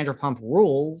on Vanderpump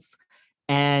Rules.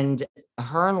 And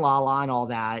her and Lala and all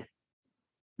that,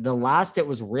 the last it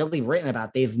was really written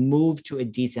about, they've moved to a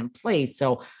decent place.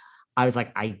 So I was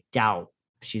like, I doubt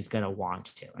she's going to want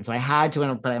to. And so I had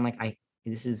to, but I'm like,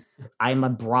 I'm a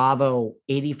Bravo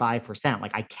 85%.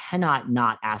 Like I cannot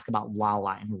not ask about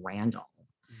Lala and Randall.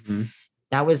 Mm-hmm.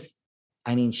 That was,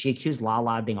 she accused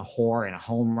Lala of being a whore and a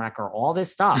home wrecker, all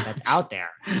this stuff that's out there.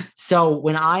 So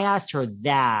when I asked her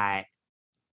that,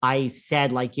 I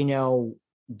said like,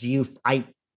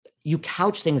 you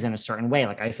couch things in a certain way.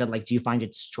 Like I said, like, do you find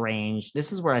it strange?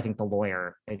 This is where I think the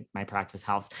lawyer in my practice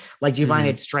helps. Like, do you find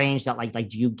it strange that like,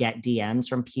 do you get DMs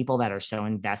from people that are so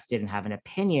invested and have an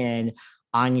opinion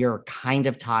on your kind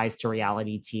of ties to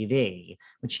reality TV,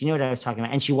 which what I was talking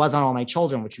about. And she was on All My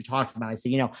Children, which we talked about. I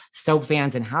said, Soap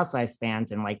fans and Housewives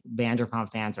fans and like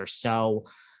Vanderpump fans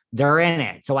they're in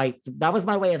it. So that was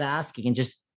my way of asking and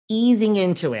just easing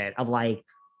into it of like,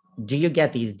 do you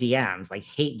get these DMs, like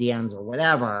hate DMs or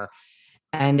whatever?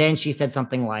 And then she said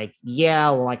something like, yeah,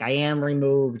 well, like I am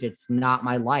removed. It's not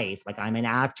my life. Like I'm an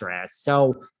actress.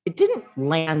 So it didn't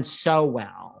land so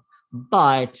well,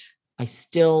 but I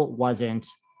still wasn't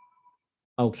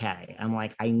okay. I'm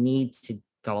like, I need to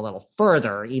go a little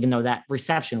further, even though that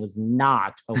reception was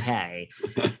not okay.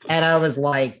 And I was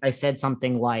like, I said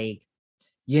something like,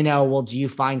 well, do you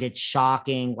find it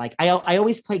shocking? Like, I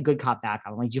always play good cop, bad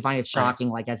cop. I'm like, do you find it shocking,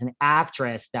 like, as an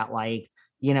actress that, like,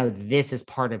 this is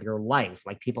part of your life?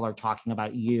 Like, people are talking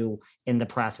about you in the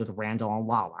press with Randall and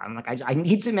Lala. I'm like, I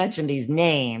need to mention these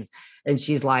names. And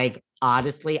she's like,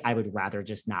 honestly, I would rather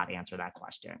just not answer that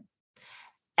question.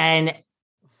 And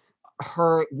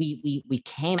we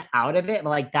came out of it, but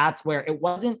like that's where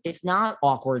it's not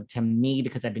awkward to me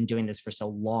because I've been doing this for so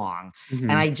long. Mm-hmm.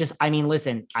 And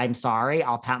listen, I'm sorry,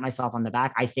 I'll pat myself on the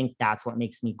back. I think that's what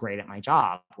makes me great at my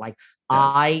job. Like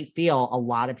I feel a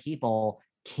lot of people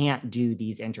can't do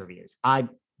these interviews.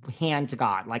 Hand to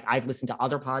God, like I've listened to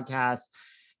other podcasts.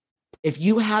 If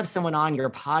you have someone on your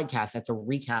podcast that's a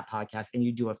recap podcast and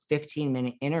you do a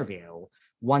 15-minute interview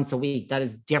once a week, that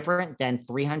is different than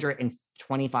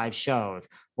 325 shows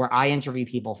where I interview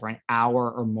people for an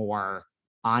hour or more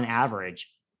on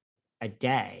average a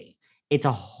day. It's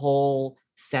a whole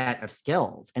set of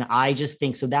skills. And I just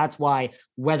think so. That's why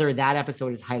whether that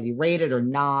episode is highly rated or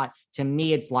not, to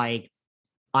me, it's like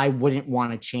I wouldn't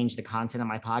want to change the content of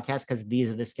my podcast because these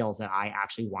are the skills that I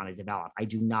actually want to develop. I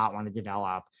do not want to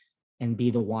develop and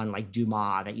be the one like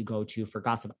Dumas that you go to for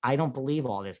gossip. I don't believe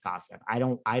all this gossip. I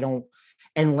don't,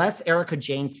 unless Erica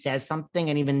Jane says something.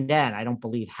 And even then, I don't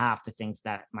believe half the things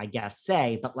that my guests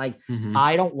say, but like,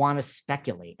 I don't want to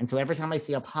speculate. And so every time I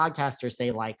see a podcaster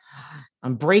say like,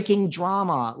 I'm breaking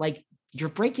drama, like you're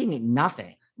breaking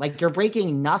nothing. Like you're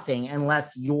breaking nothing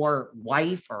unless your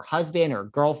wife or husband or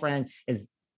girlfriend is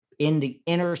in the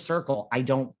inner circle. I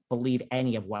don't believe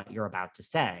any of what you're about to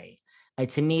say.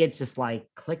 To me, it's just like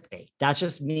clickbait. That's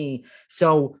just me.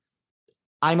 So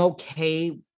I'm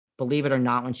okay, believe it or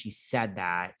not, when she said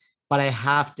that. But I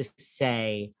have to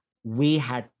say, we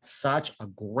had such a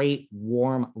great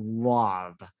warm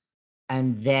love.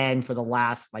 And then for the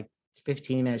last like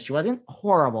 15 minutes, she wasn't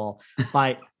horrible,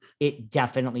 but it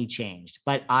definitely changed.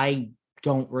 But I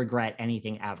don't regret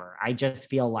anything ever. I just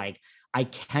feel like I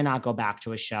cannot go back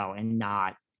to a show and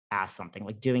not ask something.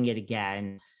 Like doing it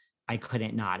again, I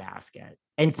couldn't not ask it.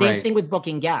 And same thing with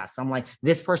booking guests. I'm like,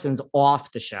 this person's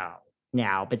off the show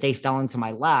now, but they fell into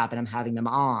my lap and I'm having them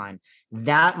on.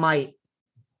 That might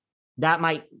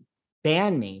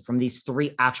ban me from these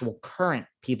 3 actual current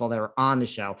people that are on the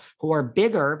show who are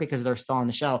bigger because they're still on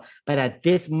the show. But at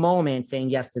this moment, saying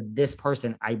yes to this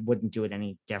person, I wouldn't do it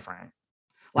any different.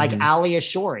 Like Ali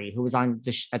Ashori, who was on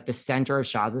at the center of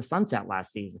Shah's Sunset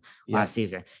last season.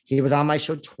 He was on my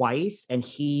show twice and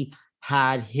he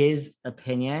had his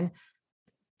opinion.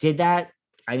 Did that,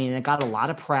 I mean, it got a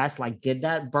lot of press. Like, did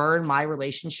that burn my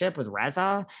relationship with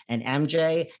Reza and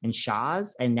MJ and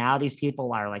Shah's? And now these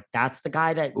people are like, that's the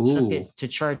guy that took it to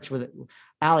church with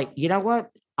Ali. You know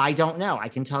what? I don't know. I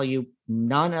can tell you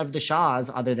none of the Shah's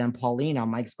other than Paulina,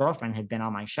 Mike's girlfriend, had been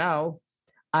on my show.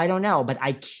 I don't know, but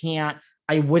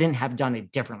I wouldn't have done it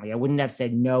differently. I wouldn't have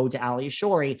said no to Ali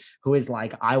Ashori, who is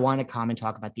like, I want to come and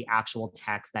talk about the actual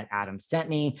text that Adam sent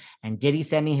me. And did he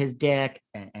send me his dick?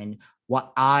 And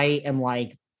what I am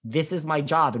like, this is my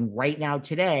job. And right now,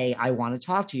 today, I want to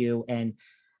talk to you. And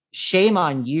shame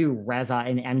on you, Reza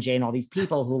and MJ and all these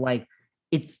people who like,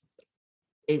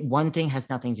 one thing has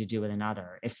nothing to do with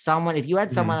another. If you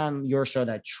had someone on your show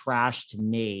that trashed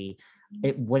me,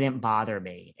 it wouldn't bother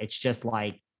me. It's just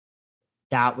like,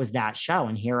 that was that show.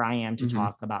 And here I am to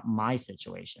talk about my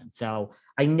situation. So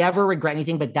I never regret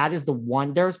anything, but that is the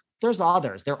one. There's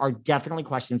others. There are definitely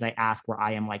questions I ask where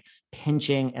I am like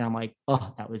pinching and I'm like,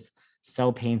 oh, that was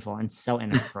so painful and so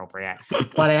inappropriate.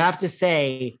 But I have to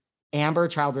say, Amber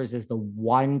Childers is the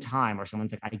one time where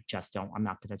someone's like, I'm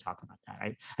not going to talk about that.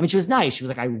 I mean, she was nice. She was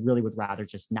like, I really would rather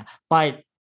just not, but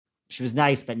she was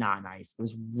nice, but not nice. It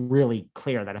was really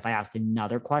clear that if I asked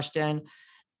another question,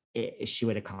 she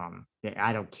would have come.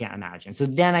 Can't imagine. So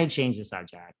then I changed the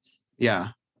subject.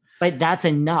 Yeah. But that's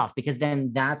enough because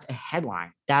then that's a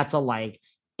headline. That's a like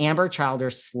Amber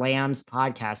Childers slams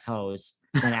podcast host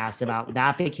when asked about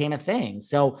that became a thing.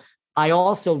 So I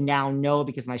also now know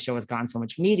because my show has gotten so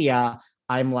much media,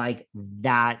 I'm like,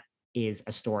 that is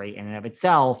a story in and of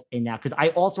itself. And now, because I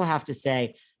also have to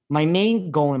say, my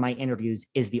main goal in my interviews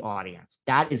is the audience.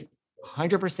 That is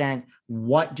 100%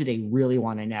 what do they really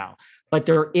want to know. But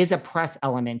there is a press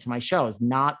element to my shows,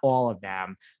 not all of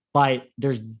them, but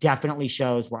there's definitely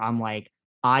shows where I'm like,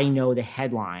 I know the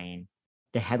headline,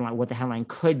 what the headline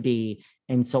could be.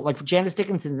 And so like Janice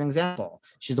Dickinson's an example.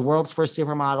 She's the world's first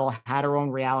supermodel, had her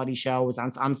own reality show, was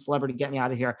on I'm Celebrity, Get Me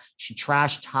Out of Here. She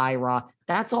trashed Tyra.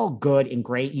 That's all good and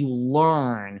great. You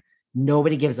learn.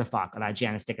 Nobody gives a fuck about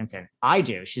Janice Dickinson. I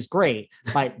do. She's great.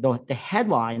 But the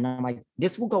headline, I'm like,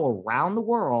 this will go around the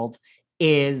world,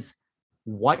 is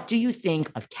what do you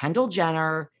think of Kendall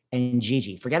Jenner and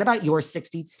Gigi? Forget about your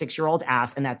 66-year-old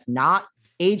ass. And that's not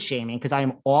age shaming because I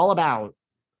am all about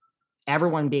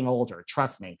everyone being older.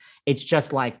 Trust me. It's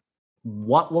just like,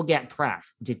 what will get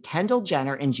press? Did Kendall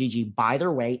Jenner and Gigi buy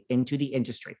their way into the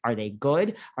industry? Are they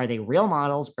good? Are they real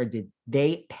models? Or did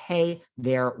they pay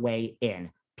their way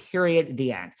in? Period.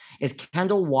 The end. Is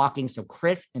Kendall walking so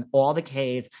Chris and all the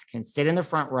Ks can sit in the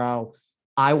front row?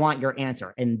 I want your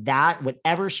answer. And that,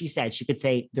 whatever she said, she could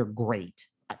say they're great.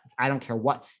 I don't care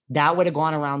what. That would have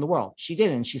gone around the world. She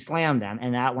didn't. She slammed them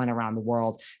and that went around the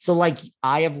world. So like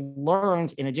I have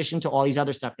learned, in addition to all these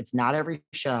other stuff, it's not every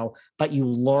show, but you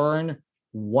learn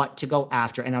what to go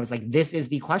after. And I was like, this is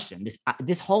the question.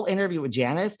 This whole interview with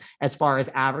Janice, as far as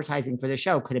advertising for the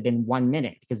show, could have been 1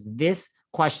 minute because this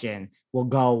question will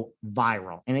go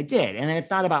viral. And it did. And then it's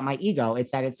not about my ego.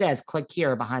 It's that it says click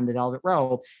here behind the velvet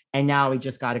rope. And now we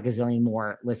just got a gazillion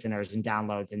more listeners and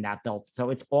downloads and that built. So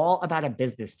it's all about a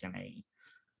business to me.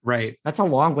 Right. That's a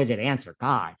long-winded answer.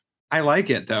 God. I like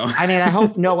it though. I mean, I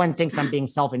hope no one thinks I'm being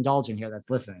self-indulgent here that's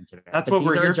listening to this. That's but what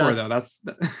we're here for though. That's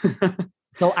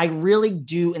so I really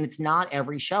do, and it's not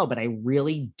every show, but I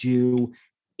really do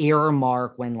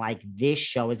earmark when like this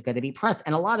show is going to be pressed.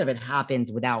 And a lot of it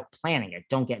happens without planning it.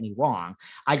 Don't get me wrong.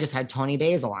 I just had Toni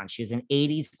Basil on. She's an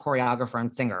 80s choreographer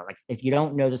and singer. Like if you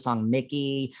don't know the song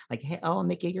Mickey, like, hey, oh,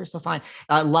 Mickey, you're so fine.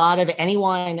 A lot of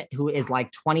anyone who is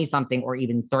like 20 something or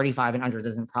even 35 and under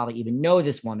doesn't probably even know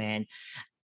this woman.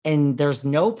 And there's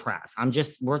no press.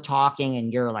 We're talking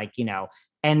and you're like,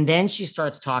 and then she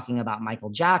starts talking about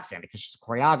Michael Jackson because she's a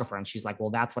choreographer. And she's like,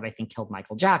 well, that's what I think killed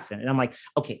Michael Jackson. And I'm like,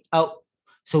 okay. Oh,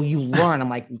 so you learn. I'm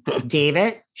like,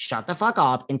 David, shut the fuck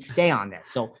up and stay on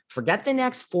this. So forget the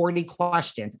next 40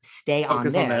 questions. Stay on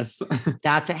this.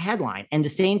 That's a headline. And the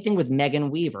same thing with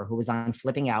Megan Weaver, who was on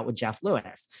Flipping Out with Jeff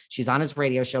Lewis. She's on his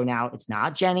radio show now. It's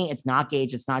not Jenny. It's not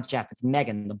Gage. It's not Jeff. It's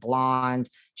Megan, the blonde.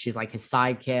 She's like his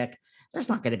sidekick. There's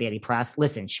not going to be any press.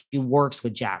 Listen, she works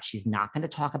with Jeff. She's not going to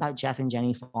talk about Jeff and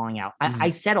Jenny falling out. I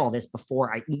said all this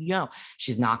before.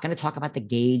 She's not going to talk about the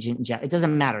Gage and Jeff. It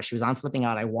doesn't matter. She was on Flipping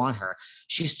Out. I want her.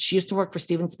 She used to work for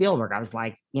Steven Spielberg. I was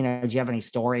like, do you have any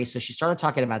stories? So she started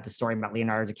talking about the story about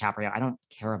Leonardo DiCaprio. I don't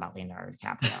care about Leonardo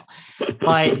DiCaprio,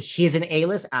 but he's an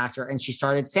A-list actor. And she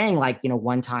started saying like,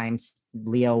 one time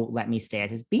Leo let me stay at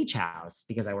his beach house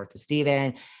because I worked with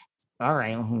Steven. All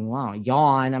right, well,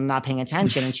 yawn, I'm not paying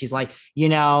attention. And she's like,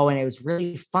 and it was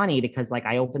really funny because like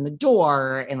I opened the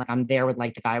door and like I'm there with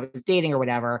like the guy I was dating or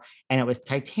whatever, and it was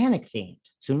Titanic themed.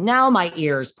 So now my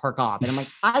ears perk up and I'm like,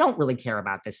 I don't really care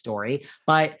about this story,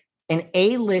 but an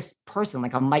A-list person,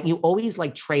 like you always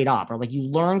like trade up or like you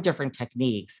learn different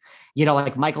techniques,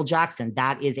 like Michael Jackson,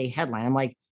 that is a headline. I'm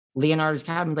like, Leonardo's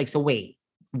cabin, like, so wait.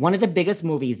 One of the biggest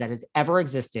movies that has ever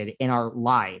existed in our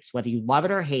lives, whether you love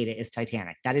it or hate it, is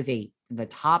Titanic. That is the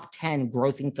top 10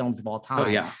 grossing films of all time. Oh,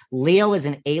 yeah. Leo is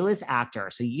an A-list actor.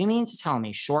 So you mean to tell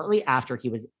me shortly after he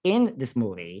was in this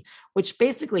movie, which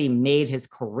basically made his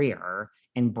career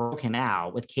and broke him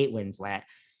out with Kate Winslet,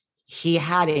 he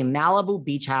had a Malibu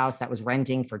beach house that was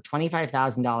renting for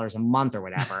 $25,000 a month or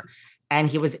whatever. And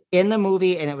he was in the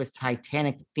movie and it was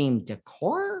Titanic themed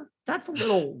decor. That's a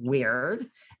little weird.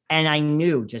 And I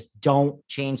knew, just don't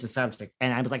change the subject.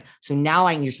 And I was like, so now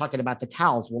you're talking about the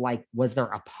towels. Well, like, was there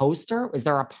a poster? Was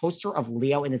there a poster of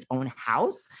Leo in his own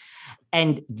house?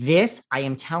 And this, I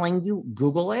am telling you,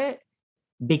 Google it,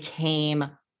 became,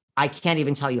 I can't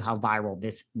even tell you how viral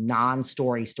this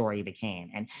non-story story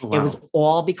became. And It was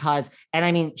all because, and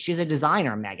I mean, she's a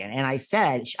designer, Megan. And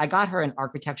I got her an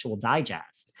Architectural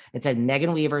Digest. It said,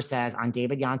 Megan Weaver says on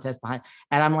David Yontez behind.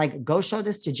 And I'm like, go show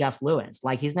this to Jeff Lewis.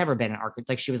 Like, he's never been an architect.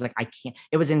 Like, she was like, I can't.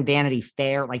 It was in Vanity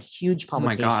Fair, like huge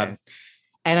publications. Oh my God.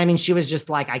 And I mean, she was just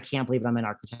like, I can't believe I'm an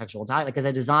Architectural Digest. Like, as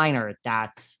a designer,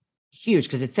 that's huge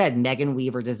because it said Megan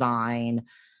Weaver design.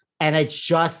 And it's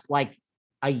just like,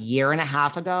 a year and a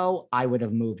half ago, I would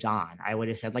have moved on. I would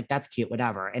have said like, that's cute,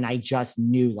 whatever. And I just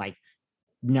knew like,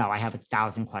 no, I have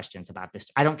 1,000 questions about this.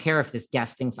 I don't care if this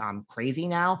guest thinks I'm crazy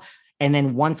now. And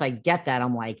then once I get that,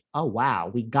 I'm like, oh, wow,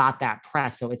 we got that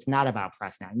press. So it's not about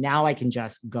press now. Now I can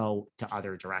just go to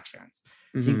other directions.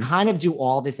 So you kind of do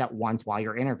all this at once while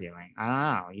you're interviewing. I don't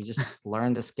know. You just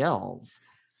learn the skills.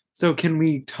 So can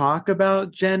we talk about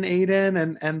Jen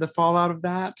Aydin and the fallout of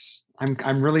that?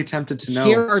 I'm really tempted to know.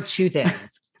 Here are two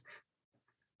things.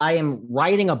 I am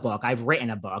writing a book. I've written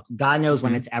a book. God knows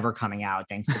when it's ever coming out,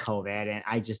 thanks to COVID. And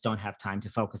I just don't have time to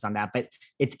focus on that. But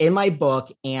it's in my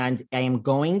book. And I am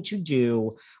going to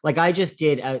do, like I just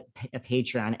did a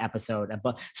Patreon episode.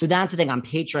 So that's the thing. On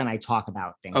Patreon, I talk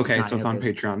about things. Okay, so it's on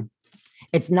Patreon.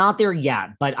 It's not there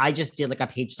yet, but I just did like a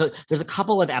page. So there's a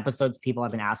couple of episodes people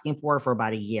have been asking for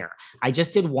about a year. I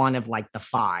just did one of like the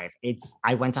 5.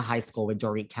 I went to high school with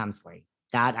Dorit Kemsley.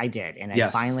 That I did. And I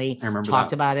finally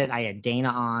talked about it. I had Dana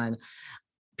on.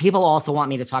 People also want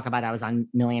me to talk about, I was on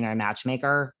Millionaire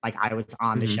Matchmaker. Like I was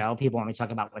on the show. People want me to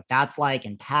talk about what that's like.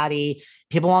 And Patty,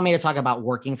 people want me to talk about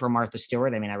working for Martha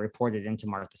Stewart. I mean, I reported into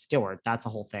Martha Stewart. That's a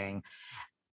whole thing.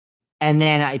 And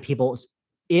then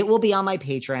it will be on my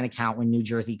Patreon account when New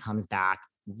Jersey comes back.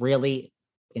 Really,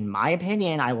 in my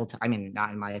opinion, I mean, not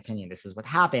in my opinion, this is what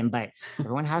happened, but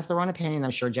everyone has their own opinion.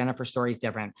 I'm sure Jennifer's story is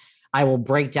different. I will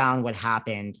break down what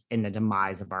happened in the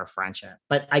demise of our friendship.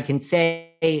 But I can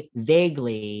say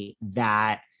vaguely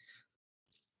that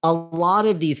a lot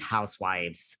of these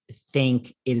housewives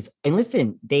think it is, and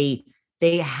listen, they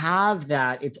have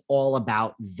that it's all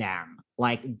about them.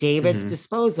 Like David's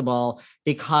disposable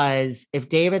because if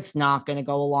David's not going to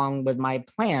go along with my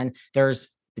plan, there's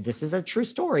this is a true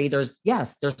story. There's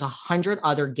 100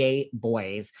 other gay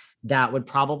boys that would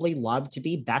probably love to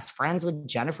be best friends with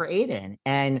Jennifer Aydin.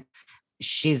 And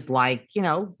she's like, she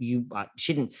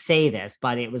didn't say this,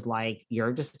 but it was like,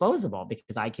 you're disposable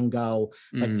because I can go.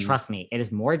 But trust me, it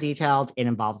is more detailed. It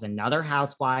involves another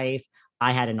housewife.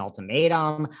 I had an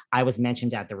ultimatum. I was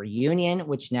mentioned at the reunion,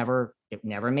 which never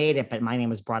made it, but my name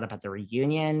was brought up at the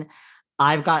reunion.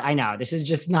 I know this is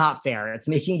just not fair. It's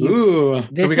making you. Ooh,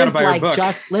 this so we gotta is buy your like, book.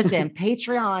 just listen,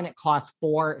 Patreon costs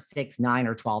 $4, $6, $9,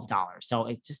 or $12.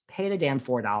 So just pay the damn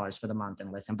 $4 for the month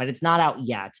and listen, but it's not out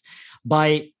yet.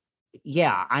 But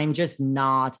yeah, I'm just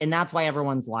not. And that's why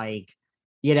everyone's like,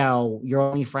 you're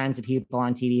only friends with people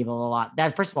on TV, blah, blah, blah.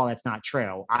 That, first of all, that's not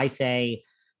true. I say,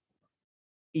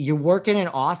 you work in an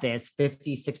office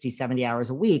 50, 60, 70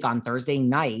 hours a week on Thursday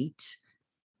night.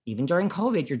 Even during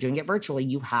COVID, you're doing it virtually.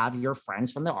 You have your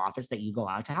friends from the office that you go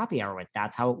out to happy hour with.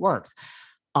 That's how it works.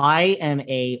 I am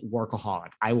a workaholic.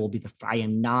 I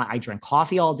drink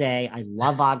coffee all day. I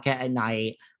love vodka at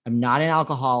night. I'm not an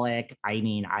alcoholic. I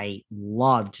mean, I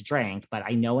love to drink, but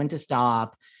I know when to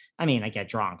stop. I mean, I get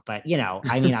drunk, but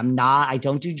I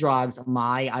don't do drugs. I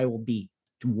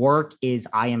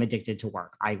am addicted to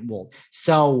work.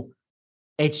 So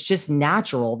it's just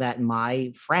natural that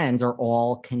my friends are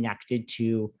all connected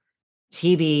to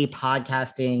TV,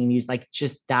 podcasting, music. Like,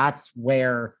 just that's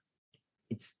where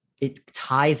it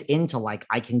ties into, like,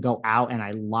 I can go out and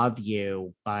I love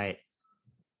you, but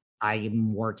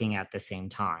I'm working at the same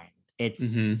time.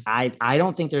 I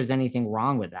don't think there's anything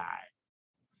wrong with that.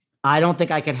 I don't think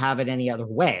I could have it any other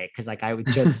way, because like I would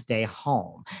just stay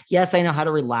home. Yes, I know how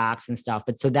to relax and stuff,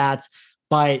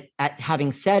 but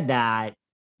having said that,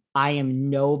 I am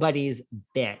nobody's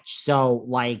bitch. So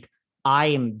like, I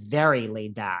am very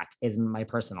laid back is my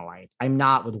personal life. I'm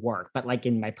not with work, but like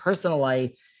in my personal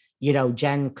life,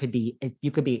 Jen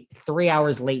you could be 3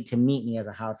 hours late to meet me as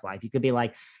a housewife. You could be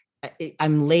like,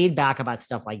 I'm laid back about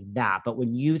stuff like that. But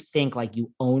when you think like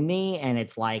you own me and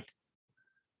it's like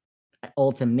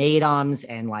ultimatums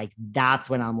and like, that's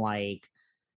when I'm like,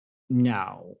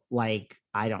 no, like,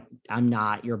 I'm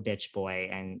not your bitch boy.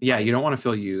 And yeah, you don't want to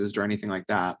feel used or anything like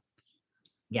that.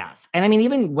 Yes. And I mean,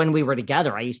 even when we were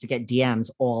together, I used to get DMs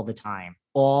all the time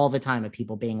of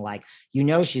people being like,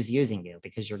 she's using you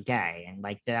because you're gay. And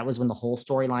like, that was when the whole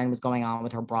storyline was going on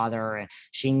with her brother and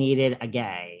she needed a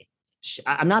gay.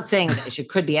 I'm not saying that it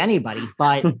could be anybody,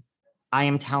 but I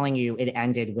am telling you, it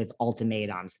ended with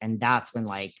ultimatums. And that's when,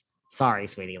 like, sorry,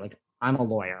 sweetie, like, I'm a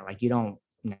lawyer. Like, you don't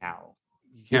know.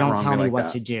 You don't tell me what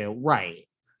to do. Right.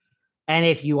 And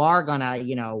if you are gonna,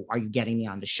 are you getting me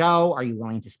on the show? Are you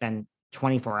willing to spend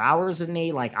 24 hours with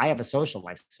me? Like, I have a social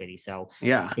life, sweetie. So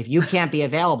yeah, if you can't be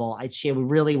available, she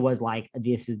really was like,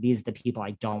 these are the people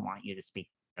I don't want you to speak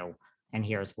to. And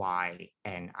here's why.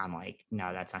 And I'm like,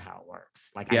 no, that's not how it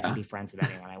works. Like, I can be friends with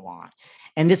anyone I want.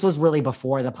 And this was really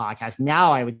before the podcast.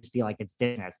 Now I would just be like, it's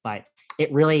business, but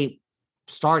it really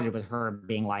started with her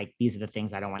being like, these are the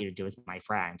things I don't want you to do as my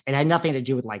friend. It had nothing to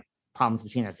do with like problems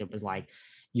between us. It was like,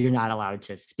 you're not allowed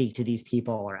to speak to these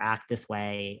people or act this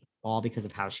way, all because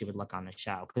of how she would look on the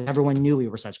show. Because everyone knew we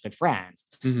were such good friends.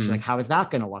 She's like, how is that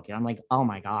going to look? And I'm like, oh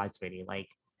my God, sweetie, like,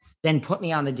 then put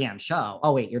me on the damn show.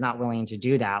 Oh wait, you're not willing to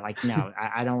do that. Like, no,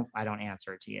 I don't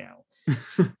answer to you.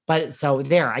 But so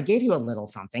there, I gave you a little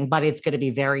something, but it's going to be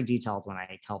very detailed when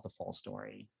I tell the full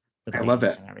story. I love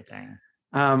it. And everything.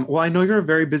 Well, I know you're a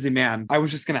very busy man. I was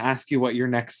just going to ask you what your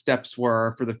next steps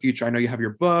were for the future. I know you have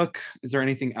your book. Is there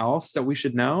anything else that we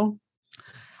should know?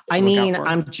 I mean,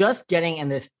 I'm just getting in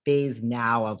this phase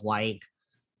now of like,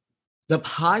 the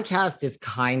podcast is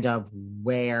kind of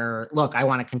where, look, I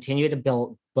want to continue to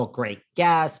book great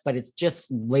guests, but it's just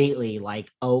lately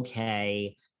like,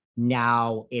 okay,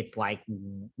 now it's like,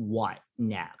 what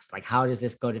next? Like, how does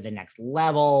this go to the next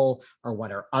level? Or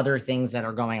what are other things that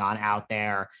are going on out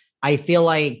there? I feel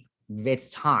like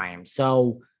it's time.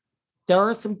 So there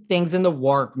are some things in the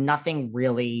work, nothing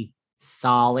really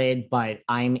solid, but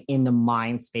I'm in the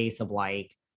mind space of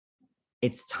like,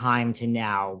 it's time to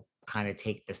now kind of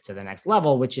take this to the next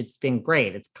level, which it's been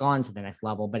great. It's gone to the next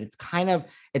level, but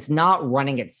it's not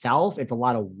running itself. It's a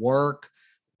lot of work,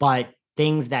 but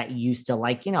things that used to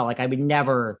like I would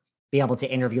never be able to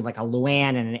interview like a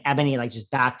Luann and an Ebony, like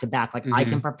just back to back. Like I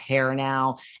can prepare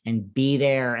now and be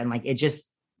there. And like, it just,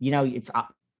 it's,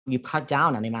 you cut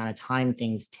down on the amount of time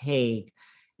things take.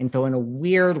 And so in a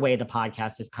weird way, the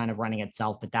podcast is kind of running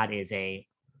itself, but that is a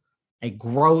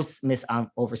gross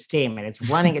overstatement. It's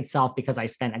running itself because I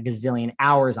spent a gazillion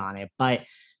hours on it. But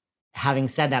having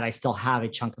said that, I still have a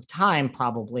chunk of time,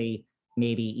 probably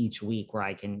maybe each week, where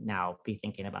I can now be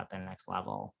thinking about the next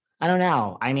level. I don't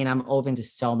know. I mean, I'm open to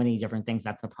so many different things.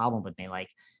 That's the problem with me. Like,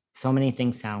 so many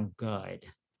things sound good.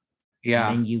 And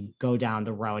Yeah. then you go down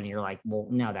the road and you're like, well,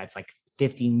 no, that's like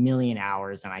 50 million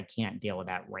hours and I can't deal with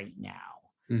that right now.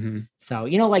 Hmm. So,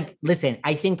 like, listen,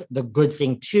 I think the good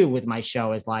thing too with my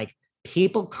show is like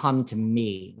people come to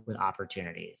me with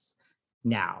opportunities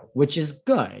now, which is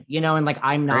good, and like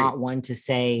I'm Great. not one to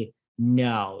say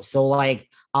no. So, like,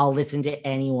 I'll listen to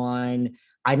anyone.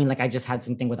 I mean, like, I just had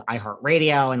something with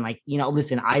iHeartRadio and like,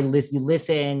 listen, you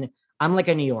listen. I'm like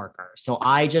a New Yorker. So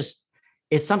I just,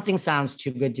 if something sounds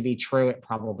too good to be true, it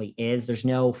probably is. There's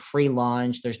no free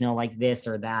lunch, there's no like this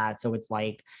or that. So it's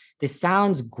like, this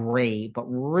sounds great, but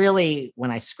really, when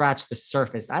I scratch the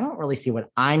surface, I don't really see what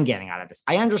I'm getting out of this.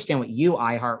 I understand what you,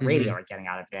 iHeartRadio, Hmm. are getting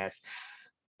out of this.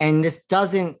 And this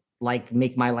doesn't like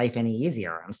make my life any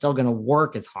easier. I'm still going to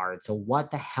work as hard. So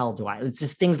what the hell do I? It's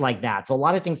just things like that. So a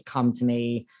lot of things come to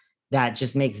me that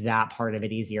just makes that part of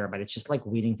it easier. But it's just like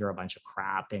weeding through a bunch of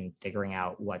crap and figuring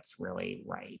out what's really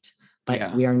right. But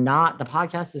Yeah. we are not, the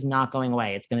podcast is not going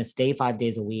away. It's going to stay 5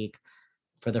 days a week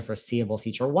for the foreseeable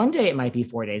future. One day it might be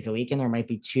 4 days a week, and there might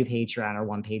be two Patreon or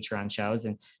one Patreon shows.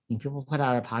 And people put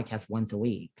out a podcast once a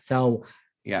week. So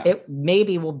Yeah. it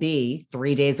maybe will be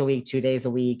 3 days a week, 2 days a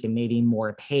week, and maybe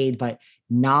more paid, but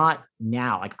not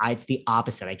now. Like it's the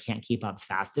opposite. I can't keep up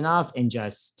fast enough, and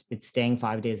just it's staying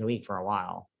 5 days a week for a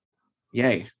while.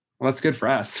 Yay. Well, that's good for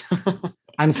us.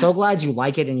 I'm so glad you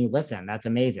like it and you listen. That's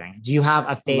amazing. Do you have a I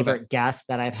love it. favorite guest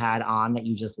that I've had on that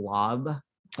you just love?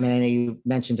 I mean, I know you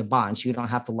mentioned a bunch. You don't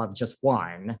have to love just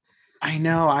one. I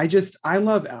know. I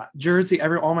love Jersey.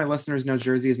 All my listeners know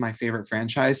Jersey is my favorite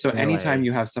franchise. So anytime Really?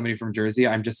 you have somebody from Jersey,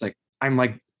 I'm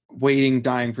like waiting,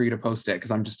 dying for you to post it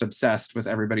because I'm just obsessed with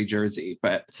everybody Jersey.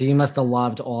 But So you must have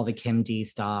loved all the Kim D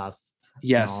stuff and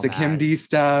yes, all the Kim that. D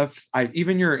stuff.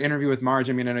 Even your interview with Marge.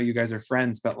 I mean, I know you guys are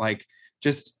friends, but like,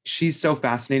 just she's so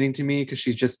fascinating to me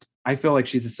because I feel like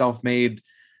she's a self-made,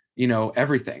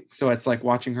 everything. So it's like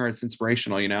watching her, it's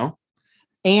inspirational.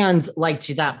 And like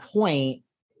to that point,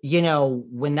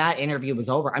 when that interview was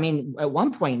over, I mean, at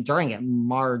one point during it,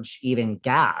 Marge even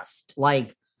gasped.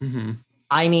 Like, Hmm.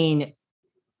 I mean,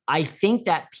 I think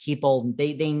that people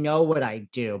they know what I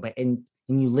do, but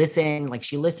when you listen, like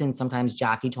she listens. Sometimes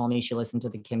Jackie told me she listened to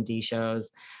the Kim D shows.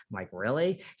 I'm like,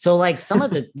 really? So like some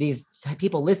of these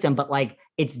people listen, but like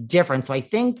it's different. So I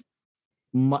think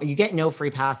you get no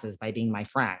free passes by being my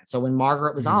friend. So when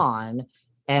Margaret was Hmm. on,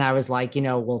 and I was like,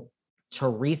 well,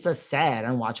 Teresa said,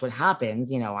 and watch what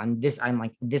happens, on this, I'm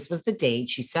like, this was the date.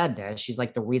 She said this. She's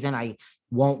like, the reason I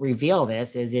won't reveal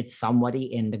this is it's somebody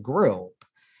in the group.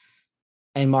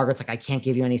 And Margaret's like, I can't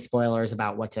give you any spoilers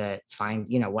about what to find,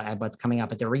 what's coming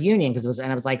up at the reunion.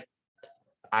 And I was like,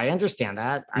 I understand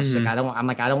that. She's like, Hmm. I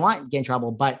don't want to get in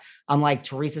trouble, but I'm like,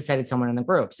 Teresa said it's someone in the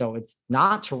group. So it's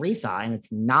not Teresa and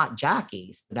it's not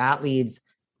Jackie. So that leaves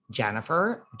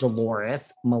Jennifer,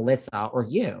 Dolores, Melissa, or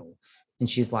you. And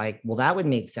she's like, well, that would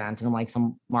make sense. And I'm like,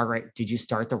 so Margaret, did you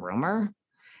start the rumor?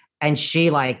 And she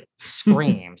like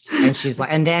screams and she's like,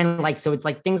 and then like, so it's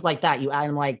like things like that.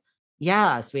 I'm like,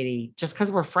 yeah, sweetie, just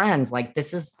because we're friends, like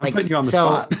this is I'm like, putting you on the so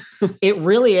spot. it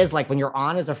really is like when you're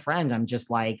on as a friend, I'm just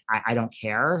like, I don't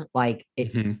care. Like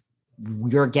Hmm.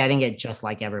 you're getting it just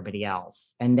like everybody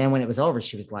else. And then when it was over,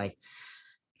 she was like,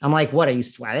 I'm like, what are you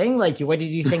sweating? Like, what did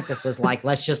you think this was like?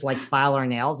 Let's just like file our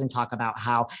nails and talk about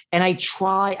how. And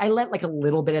I let like a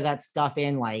little bit of that stuff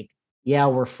in, like, yeah,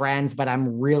 we're friends, but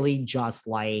I'm really just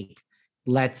like,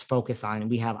 let's focus on,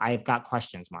 I've got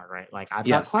questions, Margaret. Like, I've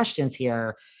got Yes. questions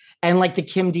here. And like the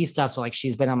Kim D stuff. So like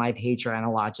she's been on my Patreon a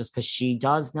lot just because she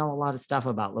does know a lot of stuff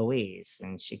about Louise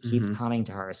and she keeps Hmm. coming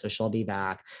to her. So she'll be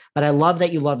back. But I love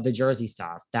that you love the Jersey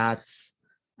stuff. That's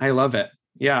I love it.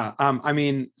 Yeah. I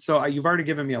mean, so you've already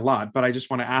given me a lot, but I just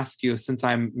want to ask you, since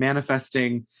I'm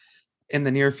manifesting in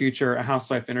the near future a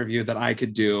housewife interview that I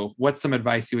could do, what's some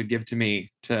advice you would give to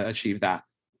me to achieve that?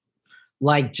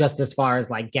 like just as far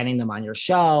as like getting them on your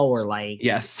show or like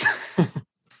Yes.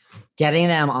 getting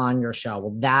them on your show.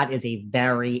 Well, that is a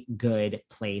very good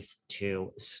place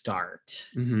to start.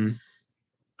 Hmm.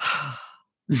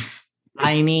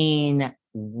 I mean,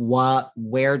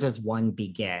 where does one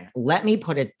begin? Let me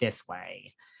put it this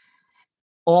way.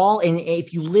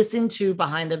 If you listen to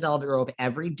Behind the Velvet Rope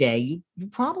every day, you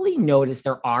probably notice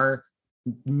there are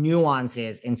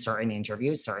nuances in certain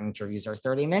interviews. Certain interviews are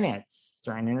 30 minutes,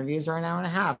 certain interviews are an hour and a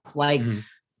half. Like, Hmm.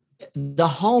 the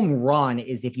home run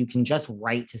is if you can just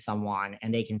write to someone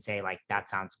and they can say like, that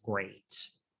sounds great,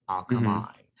 I'll come Hmm.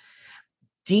 on.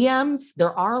 DMs,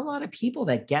 there are a lot of people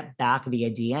that get back via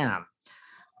DM.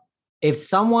 If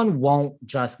someone won't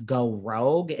just go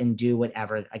rogue and do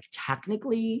whatever, like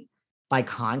technically by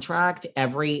contract,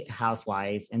 every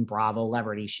housewife and Bravo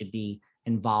celebrity should be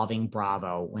involving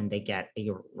Bravo when they get a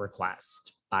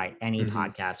request by any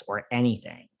podcast or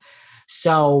anything.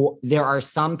 So there are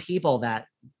some people that,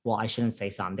 well, I shouldn't say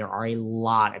some, there are a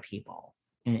lot of people,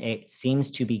 and it seems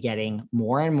to be getting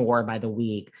more and more by the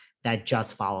week, that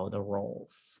just follow the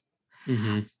rules.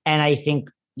 And I think,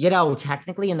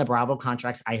 technically in the Bravo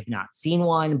contracts, I have not seen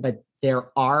one, but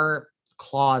there are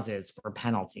clauses for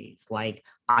penalties. Like,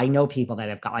 I know people that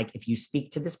have got, like, if you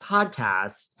speak to this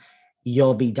podcast,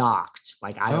 you'll be docked.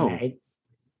 Like, I don't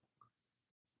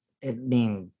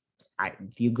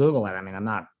if you Google it, I mean, I'm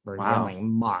not revealing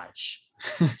much.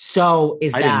 So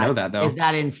I didn't know that, though. Is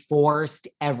that enforced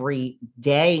every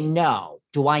day? No.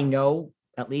 Do I know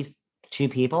at least 2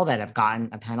 people that have gotten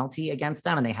a penalty against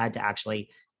them and they had to actually,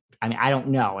 I mean, I don't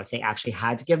know if they actually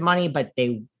had to give money, but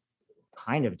they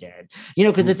kind of did,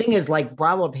 because the thing is, like,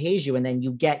 Bravo pays you and then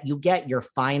you get your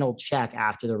final check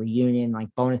after the reunion, like,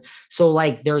 bonus. So,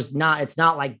 like, it's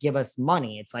not like give us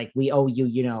money. It's like, we owe you,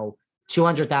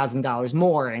 $200,000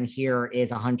 more, and here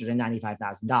is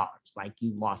 $195,000. Like,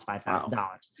 you lost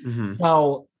 $5,000.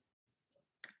 So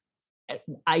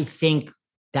I think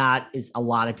that is a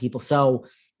lot of people. So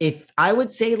if I would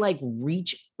say, like,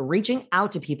 reaching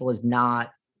out to people is not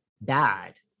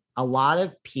bad. A lot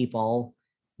of people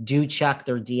do check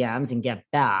their DMs and get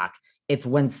back. It's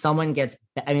when someone gets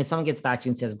back to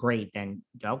you and says, great, then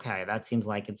okay, that seems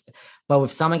like it's, but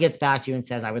if someone gets back to you and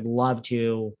says, I would love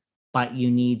to, but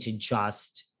you need to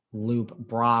just loop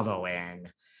Bravo in,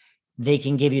 they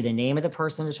can give you the name of the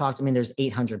person to talk to. I mean, there's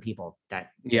 800 people that,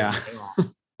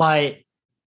 but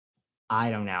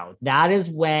I don't know. That is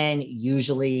when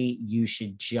usually you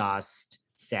should just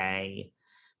say,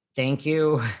 thank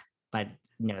you, but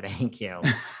no, thank you.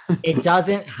 It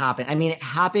doesn't happen. I mean, it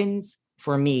happens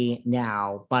for me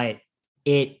now, but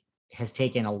it has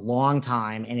taken a long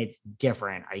time and it's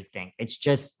different. I think it's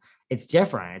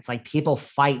different. It's like people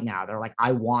fight now. They're like,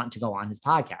 I want to go on his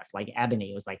podcast. Like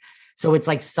Ebony was like, so it's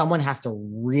like someone has to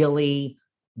really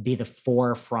be the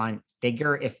forefront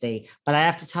figure but I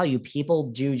have to tell you,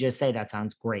 people do just say that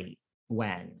sounds great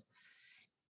when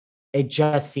it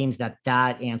just seems that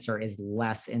answer is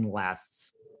less and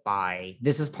less.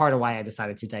 This is part of why I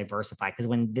decided to diversify, because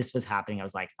when this was happening, I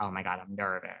was like, oh my God, I'm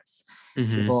nervous.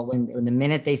 People, when the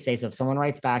minute they say, so if someone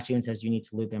writes back to you and says you need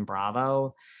to loop in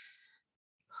Bravo,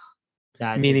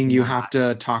 that meaning you have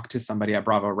to talk to somebody at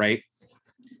Bravo, right?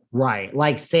 Right.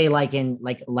 Like, say, like in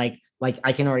like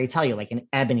I can already tell you, like in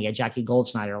Ebony, a Jackie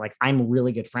Goldschneider, like, I'm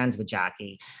really good friends with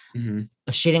Jackie.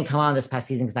 She didn't come on this past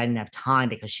season because I didn't have time,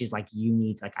 because she's like, you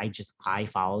need, like, I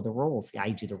follow the rules.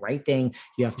 I do the right thing.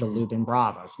 You have to loop in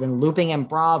Bravo. So then looping in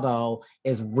Bravo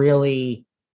is really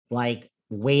like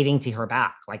waiting to hear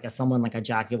back. Like, as someone like a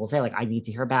Jackie will say, like, I need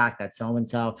to hear back that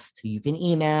so-and-so. So you can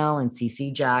email and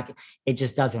CC Jack. It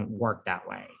just doesn't work that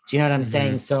way. Do you know what I'm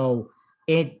saying? So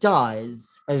it does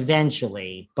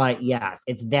eventually, but yes,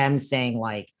 it's them saying,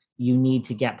 like, you need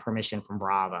to get permission from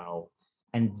Bravo.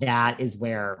 And that is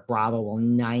where Bravo will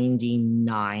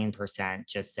 99%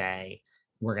 just say,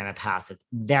 we're going to pass it.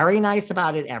 Very nice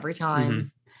about it every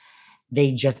time.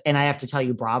 And I have to tell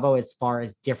you, Bravo, as far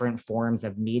as different forms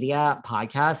of media,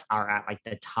 podcasts are at like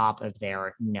the top of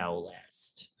their no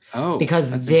list. Oh,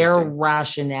 because their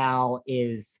rationale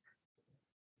is,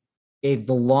 if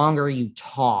the longer you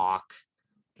talk,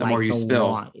 the more you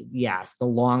spill.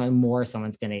 The more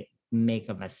someone's going to make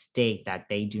a mistake that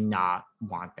they do not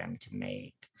want them to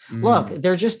make. Look,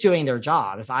 they're just doing their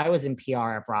job. If I was in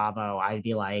PR at Bravo, I'd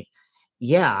be like,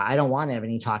 yeah, I don't want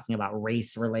Ebony talking about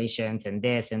race relations and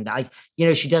this and that.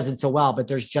 She does it so well, but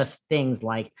there's just things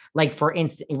like for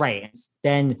instance, right?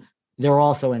 Then they're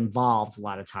also involved a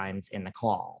lot of times in the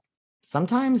call.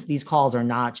 Sometimes these calls are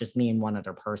not just me and one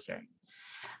other person.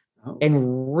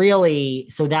 And really,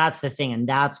 so that's the thing. And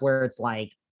that's where it's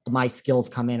like my skills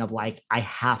come in of like, I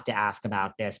have to ask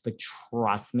about this, but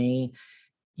trust me,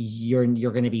 you're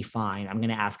going to be fine. I'm going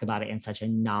to ask about it in such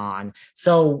a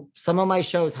so some of my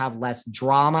shows have less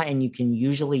drama, and you can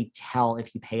usually tell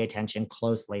if you pay attention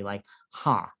closely, like,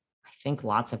 I think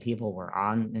lots of people were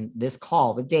on this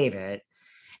call with David.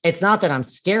 It's not that I'm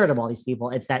scared of all these people.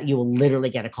 It's that you will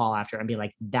literally get a call after and be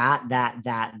like, that,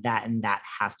 and that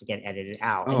has to get edited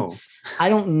out. And I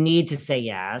don't need to say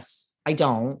yes. I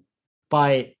don't.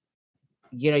 But,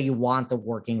 you want the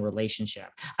working relationship.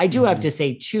 I do have to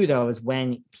say, too, though, is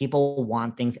when people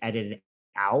want things edited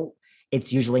out,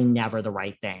 it's usually never the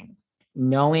right thing.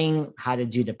 Knowing how to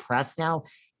do the press now,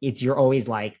 you're always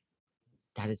like,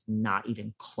 that is not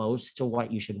even close to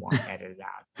what you should want edited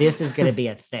out. This is going to be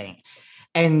a thing.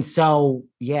 And so,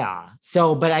 yeah.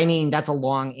 So, but I mean, that's a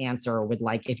long answer with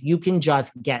like, if you can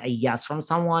just get a yes from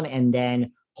someone and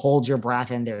then hold your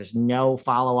breath and there's no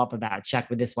follow up about check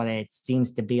with this one, and it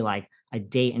seems to be like a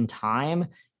date and time,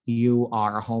 you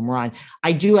are a home run.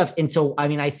 I do have, and so, I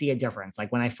mean, I see a difference.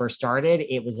 Like when I first started,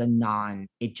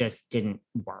 it just didn't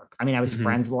work. I mean, I was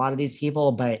friends with a lot of these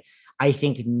people, but I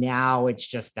think now it's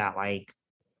just that like,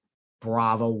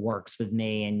 Bravo works with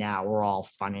me and now we're all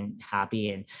fun and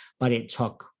happy, but it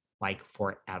took like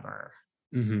forever.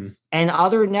 And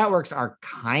other networks are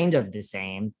kind of the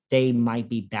same. They might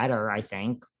be better, I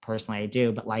think. Personally, I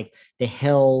do, but like The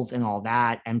Hills and all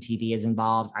that, MTV is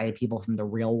involved. I had people from The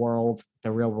Real World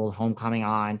Homecoming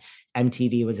on,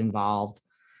 MTV was involved.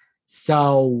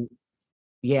 So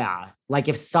yeah, like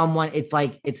if someone, it's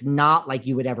like, it's not like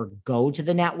you would ever go to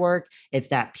the network. It's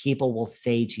that people will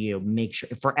say to you, make sure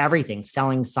for everything,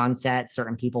 Selling Sunset,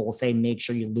 certain people will say, make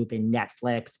sure you loop in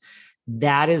Netflix.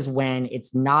 That is when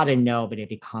it's not a no, but it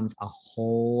becomes a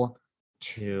whole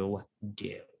to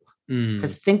do.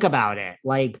 Because think about it,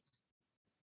 like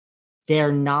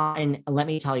they're not, and let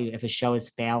me tell you, if a show is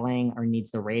failing or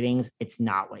needs the ratings, it's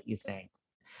not what you think.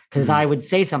 Because I would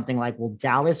say something like, well,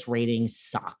 Dallas ratings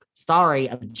suck.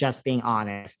 Sorry, I'm just being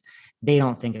honest. They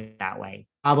don't think it that way.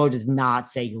 Bravo does not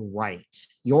say you're right.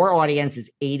 Your audience is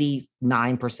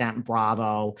 89%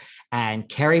 Bravo, and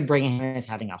Carrie Brigham is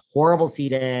having a horrible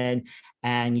season,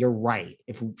 and you're right.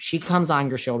 If she comes on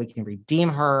your show, we can redeem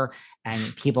her,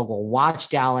 and people will watch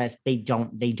Dallas. They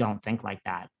don't think like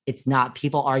that. It's not,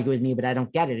 people argue with me, but I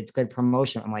don't get it. It's good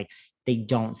promotion. I'm like, they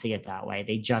don't see it that way.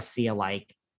 They just see it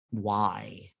like,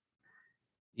 why?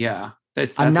 Yeah.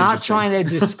 That's I'm not trying to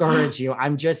discourage you.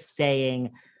 I'm just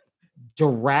saying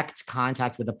direct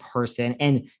contact with a person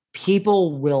and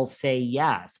people will say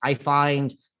yes. I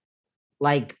find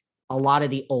like a lot of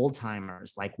the old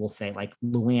timers, like we'll say like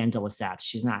Luann de Lesseps,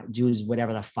 she's not does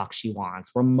whatever the fuck she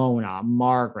wants. Ramona,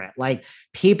 Margaret, like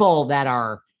people that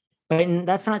are, but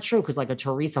that's not true because like a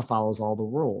Teresa follows all the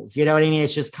rules. You know what I mean?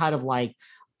 It's just kind of like,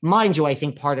 mind you, I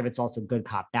think part of it's also good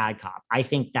cop, bad cop. I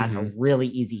think that's a really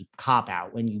easy cop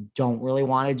out when you don't really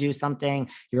want to do something.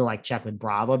 You're like, check with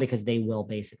Bravo because they will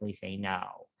basically say no.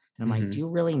 And I'm like, do you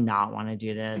really not want to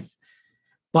do this?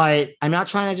 But I'm not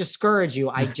trying to discourage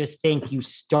you. I just think you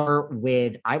start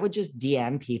with, I would just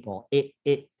DM people.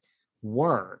 It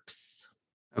works.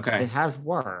 Okay. It has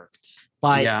worked,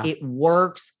 but it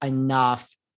works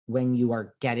enough when you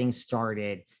are getting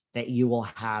started that you will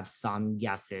have some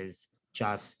yeses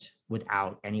just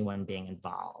without anyone being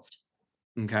involved.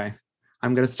 Okay.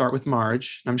 I'm going to start with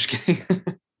Marge. I'm just kidding.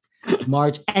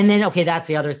 Marge. And then, okay, that's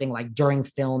the other thing. Like during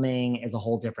filming is a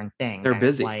whole different thing. They're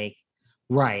busy. Like,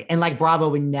 right. And like Bravo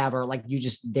would never, like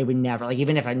they would never, like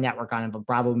even if a network on it, but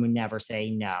Bravo would never say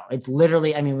no. It's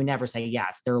literally, I mean, we never say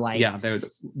yes. They're like,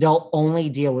 they'll only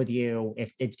deal with you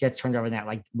if it gets turned over that,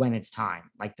 like when it's time,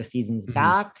 like the season's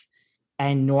back.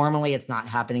 And normally it's not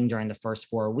happening during the first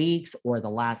 4 weeks or the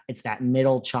last, it's that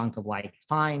middle chunk of like,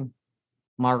 fine,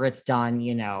 Margaret's done,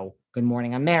 you know, Good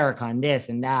Morning America and this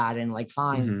and that. And like,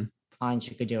 fine,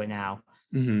 she could do it now.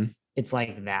 It's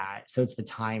like that. So it's the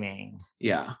timing.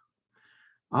 Yeah.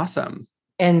 Awesome.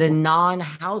 And the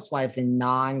non-housewives and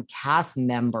non-cast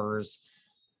members,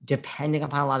 depending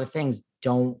upon a lot of things,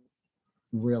 don't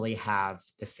really have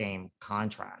the same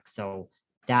contract. So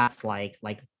that's like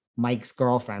Mike's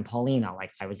girlfriend, Paulina,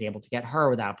 like I was able to get her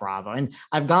without Bravo. And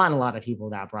I've gotten a lot of people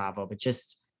without Bravo, but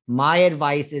just my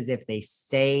advice is if they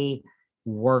say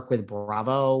work with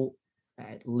Bravo,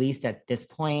 at least at this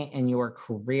point in your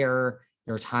career,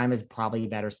 your time is probably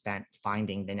better spent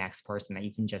finding the next person that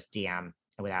you can just DM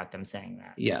without them saying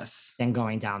that. Yes. Than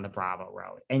going down the Bravo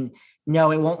road. And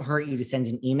no, it won't hurt you to send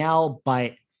an email,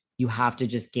 but you have to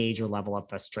just gauge your level of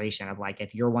frustration of like,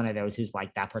 if you're one of those who's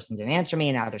like, that person didn't answer me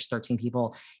and now there's 13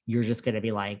 people, you're just going to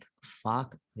be like,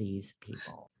 fuck these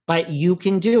people. But you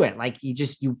can do it. Like you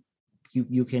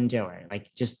can do it. Like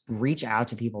just reach out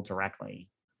to people directly.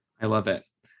 I love it.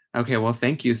 Okay. Well,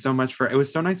 thank you so much it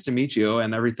was so nice to meet you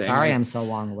and everything. Sorry, I'm so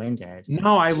long-winded.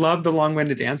 No, I love the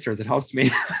long-winded answers. It helps me.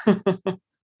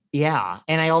 Yeah.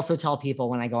 And I also tell people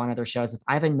when I go on other shows, if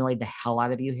I've annoyed the hell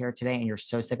out of you here today and you're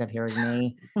so sick of hearing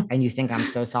me and you think I'm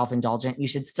so self-indulgent, you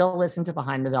should still listen to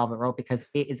Behind the Velvet Rope because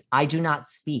I do not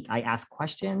speak. I ask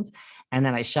questions and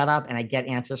then I shut up and I get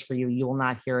answers for you. You will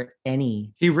not hear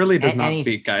any. He really does not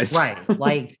speak, guys. Right.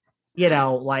 Like, you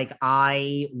know, like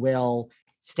I will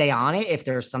stay on it if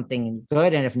there's something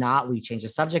good. And if not, we change the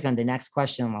subject on the next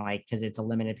question, like, because it's a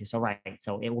limited piece. So, right.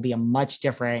 So it will be a much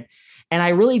different. And I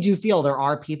really do feel there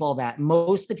are people that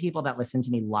most of the people that listen to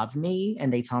me love me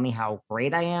and they tell me how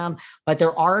great I am. But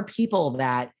there are people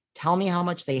that tell me how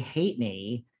much they hate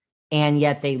me, and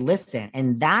yet they listen.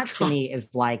 And that to me is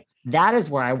like, that is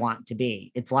where I want to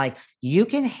be. It's like, you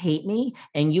can hate me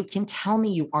and you can tell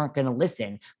me you aren't going to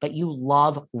listen, but you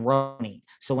love RHONY.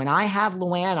 So when I have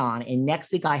Luann on and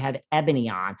next week I have Ebony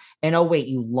on, and oh wait,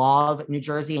 you love New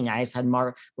Jersey and I just had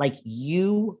like,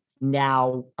 you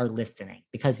now are listening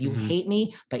because you hate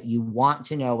me, but you want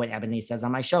to know what Ebony says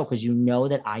on my show because you know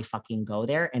that I fucking go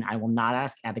there and I will not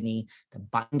ask Ebony the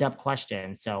buttoned up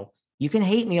question. So you can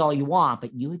hate me all you want,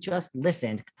 but you just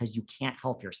listened because you can't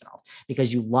help yourself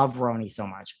because you love RHONY so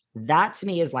much. That to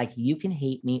me is like, you can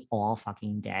hate me all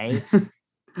fucking day.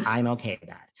 I'm okay with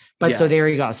that. But so there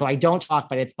you go. So I don't talk,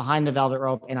 but it's Behind the Velvet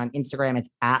Rope. And on Instagram, it's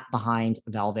at Behind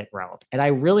Velvet Rope. And I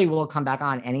really will come back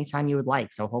on anytime you would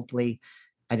like. So hopefully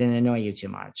I didn't annoy you too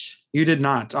much. You did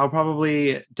not. I'll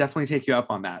probably definitely take you up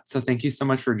on that. So thank you so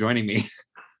much for joining me.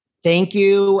 Thank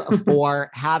you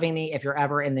for having me. If you're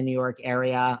ever in the New York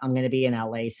area, I'm going to be in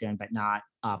LA soon, but not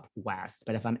up west.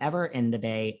 But if I'm ever in the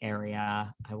Bay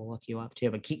Area, I will look you up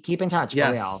too. But keep in touch. Yes.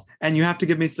 For real. And you have to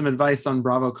give me some advice on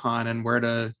BravoCon and where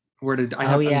to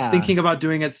I'm thinking about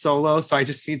doing it solo. So I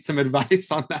just need some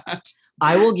advice on that.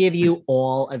 I will give you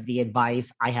all of the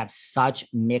advice. I have such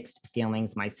mixed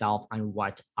feelings myself on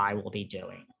what I will be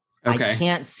doing. Okay. I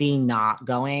can't see not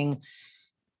going,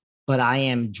 but I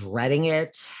am dreading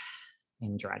it.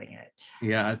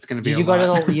 Yeah, it's going to be.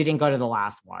 You didn't go to the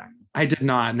last one? I did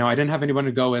not. No, I didn't have anyone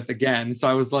to go with again. So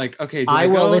I was like, okay, I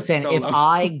will listen. Solo? If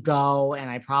I go,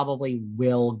 and I probably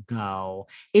will go,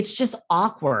 it's just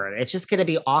awkward. It's just going to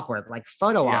be awkward. Like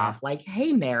photo op, like,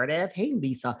 hey, Meredith, hey,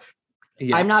 Lisa.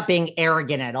 Yeah. I'm not being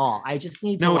arrogant at all. I just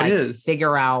need to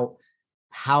figure out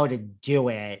how to do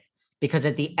it. Because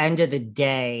at the end of the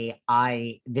day,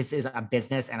 this is a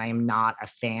business and I am not a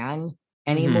fan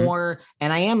anymore.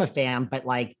 And I am a fan, but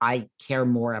like I care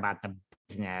more about the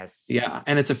business. Yeah.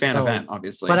 And it's a fan event,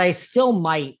 obviously. But I still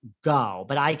might go,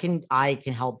 but I can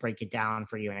help break it down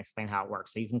for you and explain how it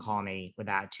works. So you can call me with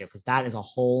that too, because that is a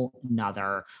whole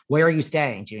nother. Where are you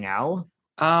staying? Do you know?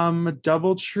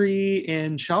 DoubleTree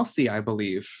in Chelsea, I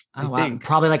believe. I think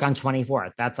probably like on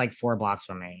 24th. That's like 4 blocks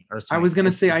from me. Or I was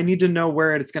gonna say I need to know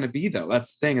where it's gonna be though.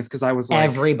 That's the thing, is because I was like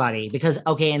everybody. Because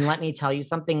okay, and let me tell you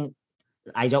something.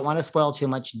 I don't want to spoil too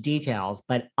much details,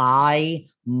 but I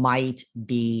might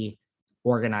be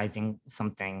organizing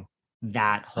something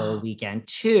that whole weekend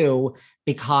too,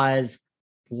 because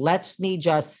let me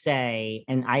just say,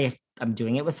 and I'm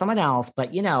doing it with someone else,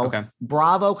 but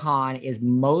BravoCon is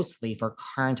mostly for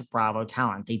current Bravo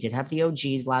talent. They did have the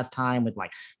OGs last time with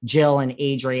like Jill and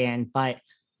Adrian, but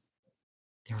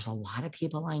there's a lot of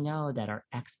people I know that are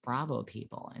ex-Bravo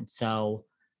people. And so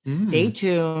stay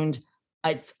tuned.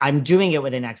 I'm doing it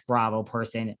with an ex-Bravo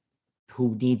person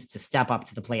who needs to step up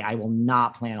to the plate. I will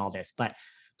not plan all this, but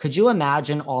could you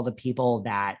imagine all the people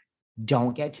that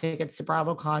don't get tickets to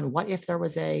BravoCon? What if there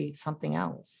was something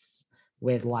else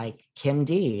with like Kim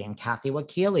D and Kathy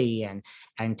Wakili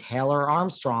and Taylor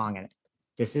Armstrong? And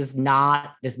this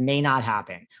may not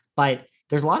happen, but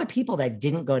there's a lot of people that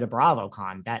didn't go to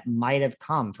BravoCon that might have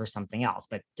come for something else,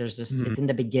 but there's just, it's in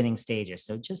the beginning stages.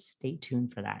 So just stay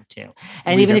tuned for that too.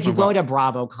 And even if you go to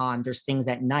BravoCon, there's things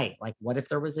at night. Like what if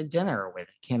there was a dinner with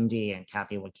Kim D and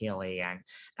Kathy Wakili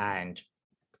and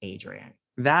Adrian?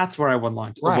 That's where I would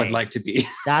like to be.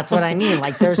 That's what I mean.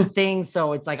 Like there's things.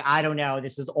 So it's like, I don't know,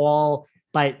 this is all,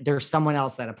 but there's someone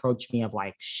else that approached me of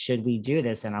like, should we do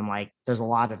this? And I'm like, there's a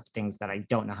lot of things that I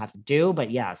don't know how to do,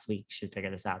 but yes, we should figure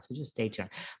this out. So just stay tuned,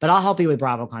 but I'll help you with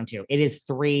BravoCon too. It is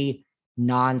 3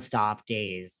 nonstop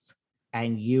days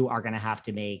and you are going to have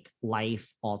to make life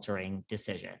altering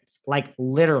decisions. Like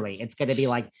literally it's going to be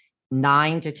like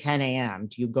 9 to 10 a.m.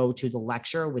 Do you go to the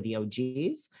lecture with the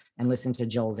OGs and listen to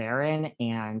Jill Zarin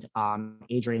and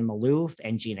Adrienne Maloof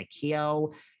and Gina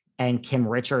Keogh and Kim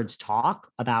Richards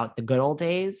talk about the good old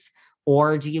days?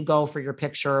 Or do you go for your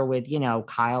picture with,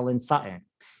 Kyle and Sutton?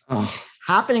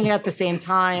 Happening at the same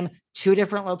time, 2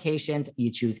 different locations, you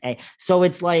choose A. So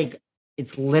it's like,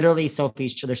 it's literally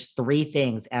Sophie's. There's 3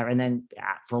 things. And then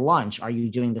for lunch, are you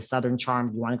doing the Southern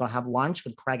Charm? You want to go have lunch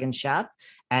with Craig and Shep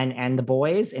and the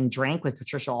boys and drink with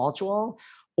Patricia Altschul?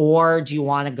 Or do you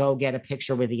want to go get a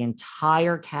picture with the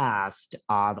entire cast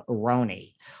of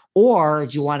RHONY? Or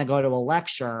do you want to go to a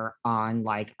lecture on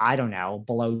like, I don't know,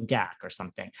 Below Deck or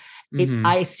something?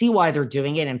 I see why they're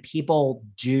doing it and people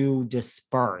do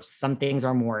disperse. Some things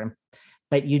are more,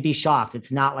 but you'd be shocked.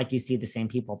 It's not like you see the same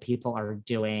people. People are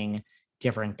doing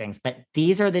different things, but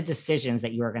these are the decisions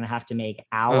that you are going to have to make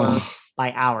hour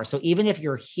by hour. So even if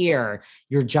you're here,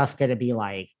 you're just going to be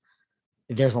like,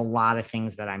 there's a lot of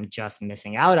things that I'm just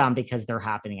missing out on because they're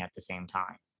happening at the same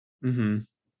time.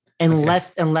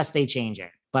 unless they change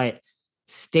it. But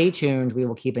stay tuned. We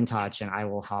will keep in touch and I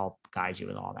will help guide you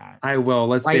with all that. I will.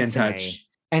 Let's stay in to touch. Me.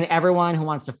 And everyone who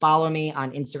wants to follow me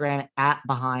on Instagram at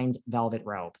Behind Velvet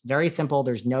Rope. Very simple.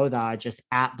 There's no just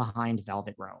at Behind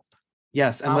Velvet Rope.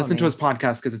 Yes. And listen to his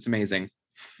podcast because it's amazing.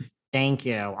 Thank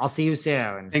you. I'll see you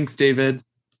soon. Thanks, David.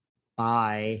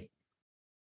 Bye.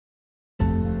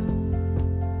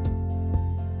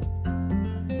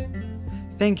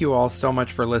 Thank you all so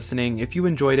much for listening. If you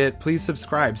enjoyed it, please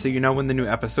subscribe so you know when the new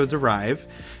episodes arrive.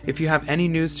 If you have any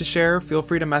news to share, feel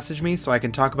free to message me so I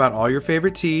can talk about all your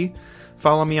favorite tea.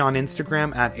 Follow me on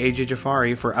Instagram at AJ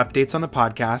Jafari for updates on the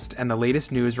podcast and the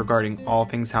latest news regarding all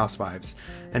things Housewives.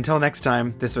 Until next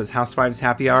time, this was Housewives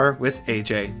Happy Hour with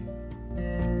AJ.